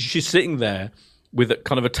mean, she's sitting there with it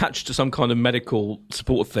kind of attached to some kind of medical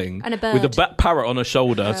support thing, And a bird. with a parrot on her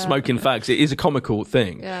shoulder, smoking fags. It is a comical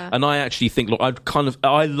thing, Yeah. and I actually think, look,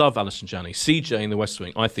 I love Alison Janney. CJ in The West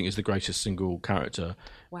Wing, I think, is the greatest single character,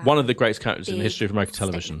 one of the greatest characters in the Big history of American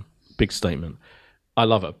television. Big statement. I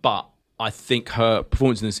love her, but I think her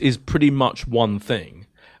performance in this is pretty much one thing.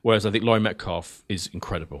 Whereas I think Laurie Metcalf is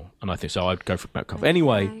incredible, and I think so. I'd go for Metcalf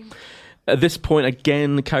anyway. At this point,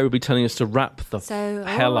 again, Kay will be telling us to wrap the So,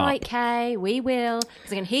 hell all right, up. Kay, we will,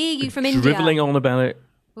 because I can hear you from India. Drivelling on about it.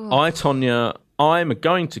 Tonya, I'm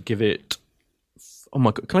going to give it. Oh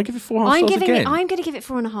my God, can I give it 4.5 stars again? I'm going to give it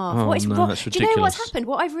 4.5. Oh, What is no, what? that's Do you know what's ridiculous. happened?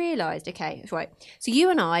 What I've realised. Okay, right. So you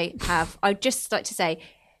and I have. I'd just like to say,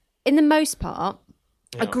 in the most part,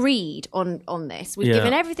 agreed on this. We've Yeah.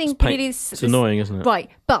 given everything. It's annoying, isn't it? Right,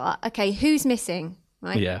 but okay, who's missing?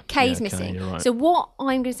 Right, Yeah, Kay's Kay, missing. you're right. So what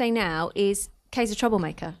I'm going to say now is Kay's a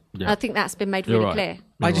troublemaker. Yeah. I think that's been made You're really right. clear.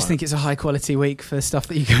 I just think it's a high quality week for stuff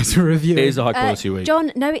that you guys are reviewing. It is a high quality week.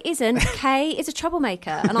 John, no, it isn't. Kay is a troublemaker,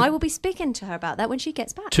 and I will be speaking to her about that when she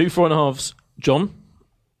gets back. 2 4.5s. John?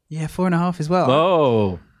 Yeah, 4.5 as well.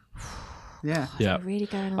 Oh. Yeah. Yeah. We're really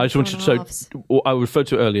going on. I just wanted to say, I referred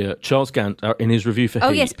to it earlier, Charles Gant, in his review for Oh,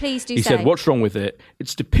 Heat, yes, please do he say. said, what's wrong with it?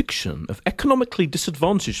 Its depiction of economically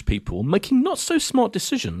disadvantaged people making not so smart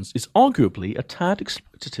decisions is arguably a tad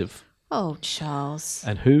exploitative. Oh, Charles.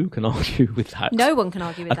 And who can argue with that? No one can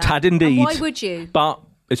argue with A that. tad indeed. And why would you? But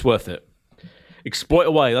it's worth it. Exploit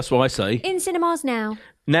away, that's what I say. In cinemas now.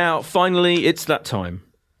 Now, finally, it's that time.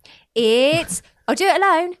 It's, I'll do it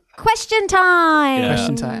alone, question time. Yeah.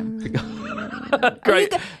 Question time.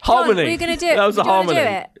 Great. John, Harmony. Are you going to do it? That was a Do you wanna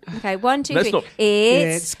harmony. do it? Okay, 1, 2, Let's 3. not-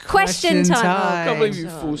 It's question time. I can't believe you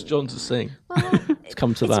Oh, forced John to sing. well, It's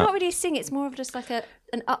come to it's that. not really a sing, it's more of just like an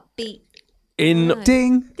upbeat In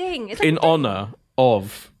Ding. thing. It's like in honour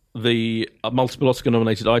of the multiple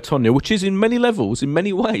Oscar-nominated I, Tonya, which is in many levels, in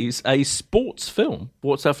many ways, a sports film.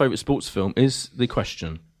 What's our favourite sports film is the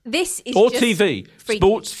question. this is Or just TV. freaky.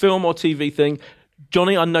 Sports, film or TV thing.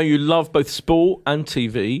 Johnny, I know you love both sport and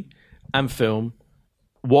TV and film.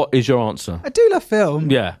 What is your answer? I do love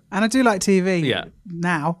film. Yeah. And I do like TV. Yeah.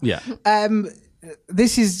 Now. Yeah.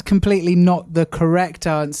 This is completely not the correct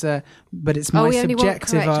answer, but it's my we only want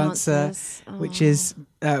subjective correct answer, answers. which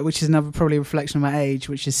is another probably reflection of my age,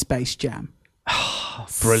 which is Space Jam.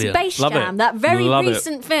 Brilliant. Space Love Jam, it. that very Love it.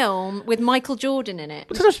 recent film with Michael Jordan in it.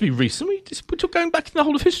 It doesn't have to be recent. We're going back in the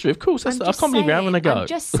whole of history, of course. I can't believe we're having a go. I'm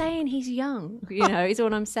just saying he's young. You know, is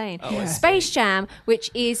all I'm saying. I see. Space Jam, which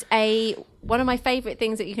is one of my favourite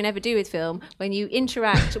things that you can ever do with film, when you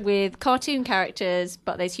interact with cartoon characters,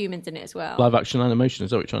 but there's humans in it as well. Live action animation,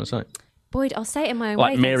 is that what you're trying to say? Boyd, I'll say it in my own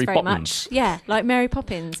Like way. Mary Thanks very Poppins. much. Yeah, like Mary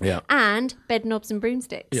Poppins. Yeah. And Bed Knobs and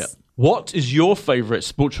Broomsticks. Yeah. What is your favourite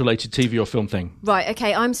sports-related TV or film thing? Right,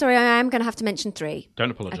 okay, I'm sorry, I am going to have to mention 3. Don't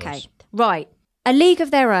apologise. Okay, right. A League of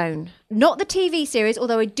Their Own. Not the TV series,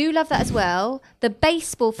 although I do love that as well. The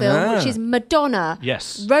baseball film, which is Madonna.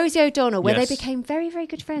 Yes. Rosie O'Donnell, where Yes. they became very, very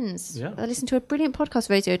good friends. Yeah. I listened to a brilliant podcast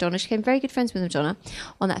of Rosie O'Donnell. She became very good friends with Madonna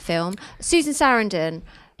on that film. Susan Sarandon.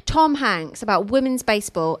 Tom Hanks, about women's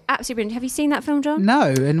baseball. Absolutely brilliant. Have you seen that film, John? No,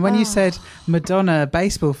 and when you said Madonna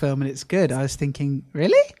baseball film and it's good, I was thinking,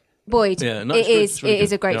 really? Boyd, Yeah, no, it it's good. is. It's really It is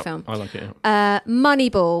good. a great Yeah, film. I like it. Yeah.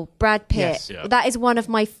 Moneyball, Brad Pitt. Yes. Yeah. That is one of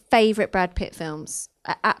my favourite Brad Pitt films.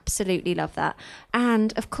 I absolutely love that.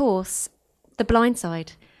 And, of course, The Blind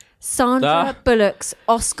Side. Sandra Bullock's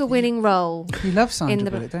Oscar-winning role. You love Sandra In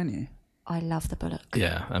the- Bullock, don't you? I love the Bullock.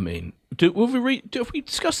 Yeah, I mean, have we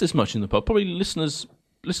discussed this much in the pod? Probably listeners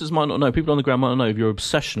might not know. People on the ground might not know of your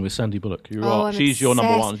obsession with Sandy Bullock. I'm She's your number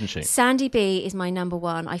obsessed. one, isn't she? Sandy B is my number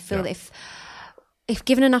one. I feel that if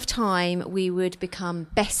given enough time, we would become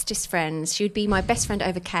bestest friends. She would be my best friend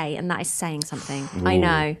over Kay, and that is saying something. I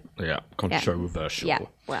know. Yeah, controversial. Yeah,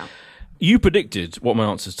 well. You predicted what my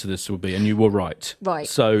answers to this would be, and you were right. Right.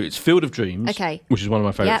 So it's Field of Dreams, Okay. which is one of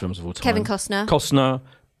my favourite Yep. films of all time. Kevin Costner. Costner,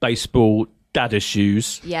 baseball, dad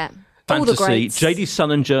issues, Yeah. All the fantasy, greats. J.D.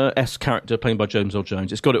 Sullinger-esque character played by James Earl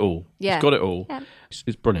Jones. It's got it all. Yeah. It's got it all. Yeah.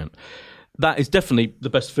 It's brilliant. That is definitely the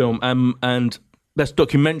best film. And best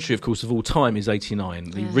documentary, of course, of all time is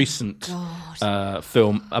 89, the recent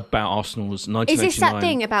film about Arsenal's 1989 Is this that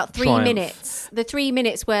thing about 3 triumph. minutes? The 3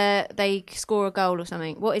 minutes where they score a goal or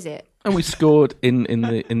something? What is it? And we scored in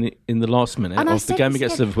the last minute And I of the said game this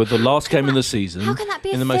against again. Liverpool, the last game in the season. How can that be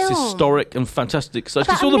a in the most film? historic and fantastic? So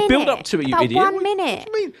About it's all a the build minute. up to it, you About idiot. 1 minute. What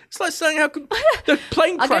do you mean? It's like saying how could the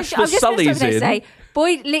plane I'm crash just with gonna Sully's stop there in. and say,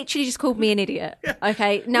 Boyd literally just called me an idiot.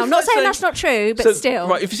 Okay, now I'm It's not like saying saying- that's not true, but So, still.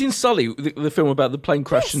 right, if you've seen Sully, the film about the plane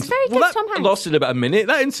crash, Yes, it's very good, that Tom Hanks. lasted about a minute,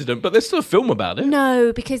 that incident, but there's still a film about it.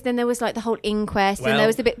 No, because then there was like the whole inquest, Well, and there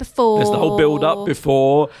was the bit before. There's the whole build up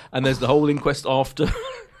before, and there's the whole inquest after.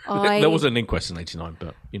 I- There was an inquest in 89,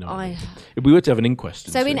 but you know, I- if we were to have an inquest.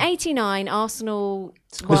 So in see. 89, Arsenal.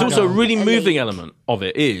 There's also a really elite. moving element of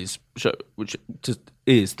it is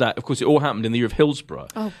that of course it all happened in the year of Hillsborough.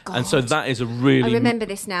 Oh, God. And so that is a really I remember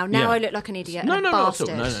this now. Now Yeah. I look like an idiot. no, and no, a not at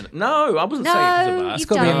bastard. all. No, I wasn't No, saying it because of that. you've It's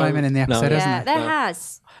got to be a done. moment in the episode, No. hasn't Yeah, it? there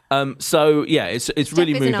has. So yeah, it's really Steph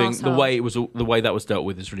is an moving. The arsehole. way it was, the way that was dealt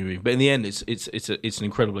with is really moving. But in the end, it's an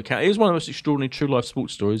incredible account. It is one of the most extraordinary true life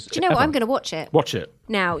sports stories. Do you know what? I'm going to watch it. watch it.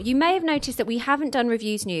 Now, you may have noticed that we haven't done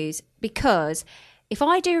reviews news because if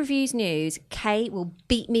I do reviews news, Kay will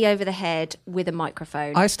beat me over the head with a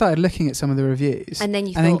microphone. I started looking at some of the reviews, And then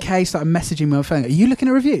you and then thought- Kay started messaging me on phone. Are you looking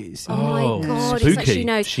at reviews? Oh my Oh, God, it's like spooky. she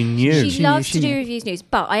knows. She knew. She loves She to do knew. reviews news.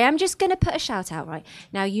 But I am just going to put a shout out, right?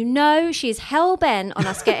 Now, you know she is hell-bent on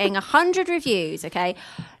us getting 100 reviews, okay?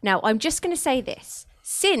 Now, I'm just going to say this.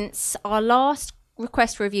 Since our last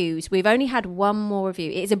request for reviews, we've only had one more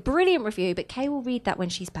review. It is a brilliant review, but Kay will read that when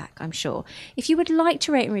she's back, I'm sure. If you would like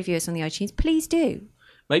to rate and review us on the iTunes, please do.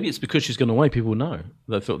 Maybe it's because she's gone away. People know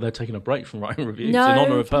they thought they're taking a break from writing reviews No, in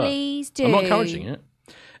honour of her. please do. I'm not encouraging it.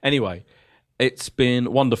 Anyway, it's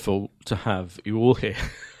been wonderful to have you all here.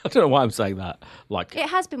 I don't know why I'm saying that. Like, It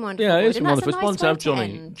has been wonderful. Yeah, it's and been that's wonderful. a It's nice fun to have way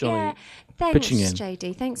Johnny end. Johnny Thanks, pitching in.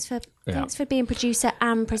 JD. Thanks for being producer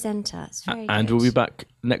and presenter. It's very and good. we'll be back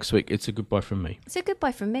next week. It's a goodbye from me. It's a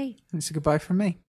goodbye from me. It's a goodbye from me.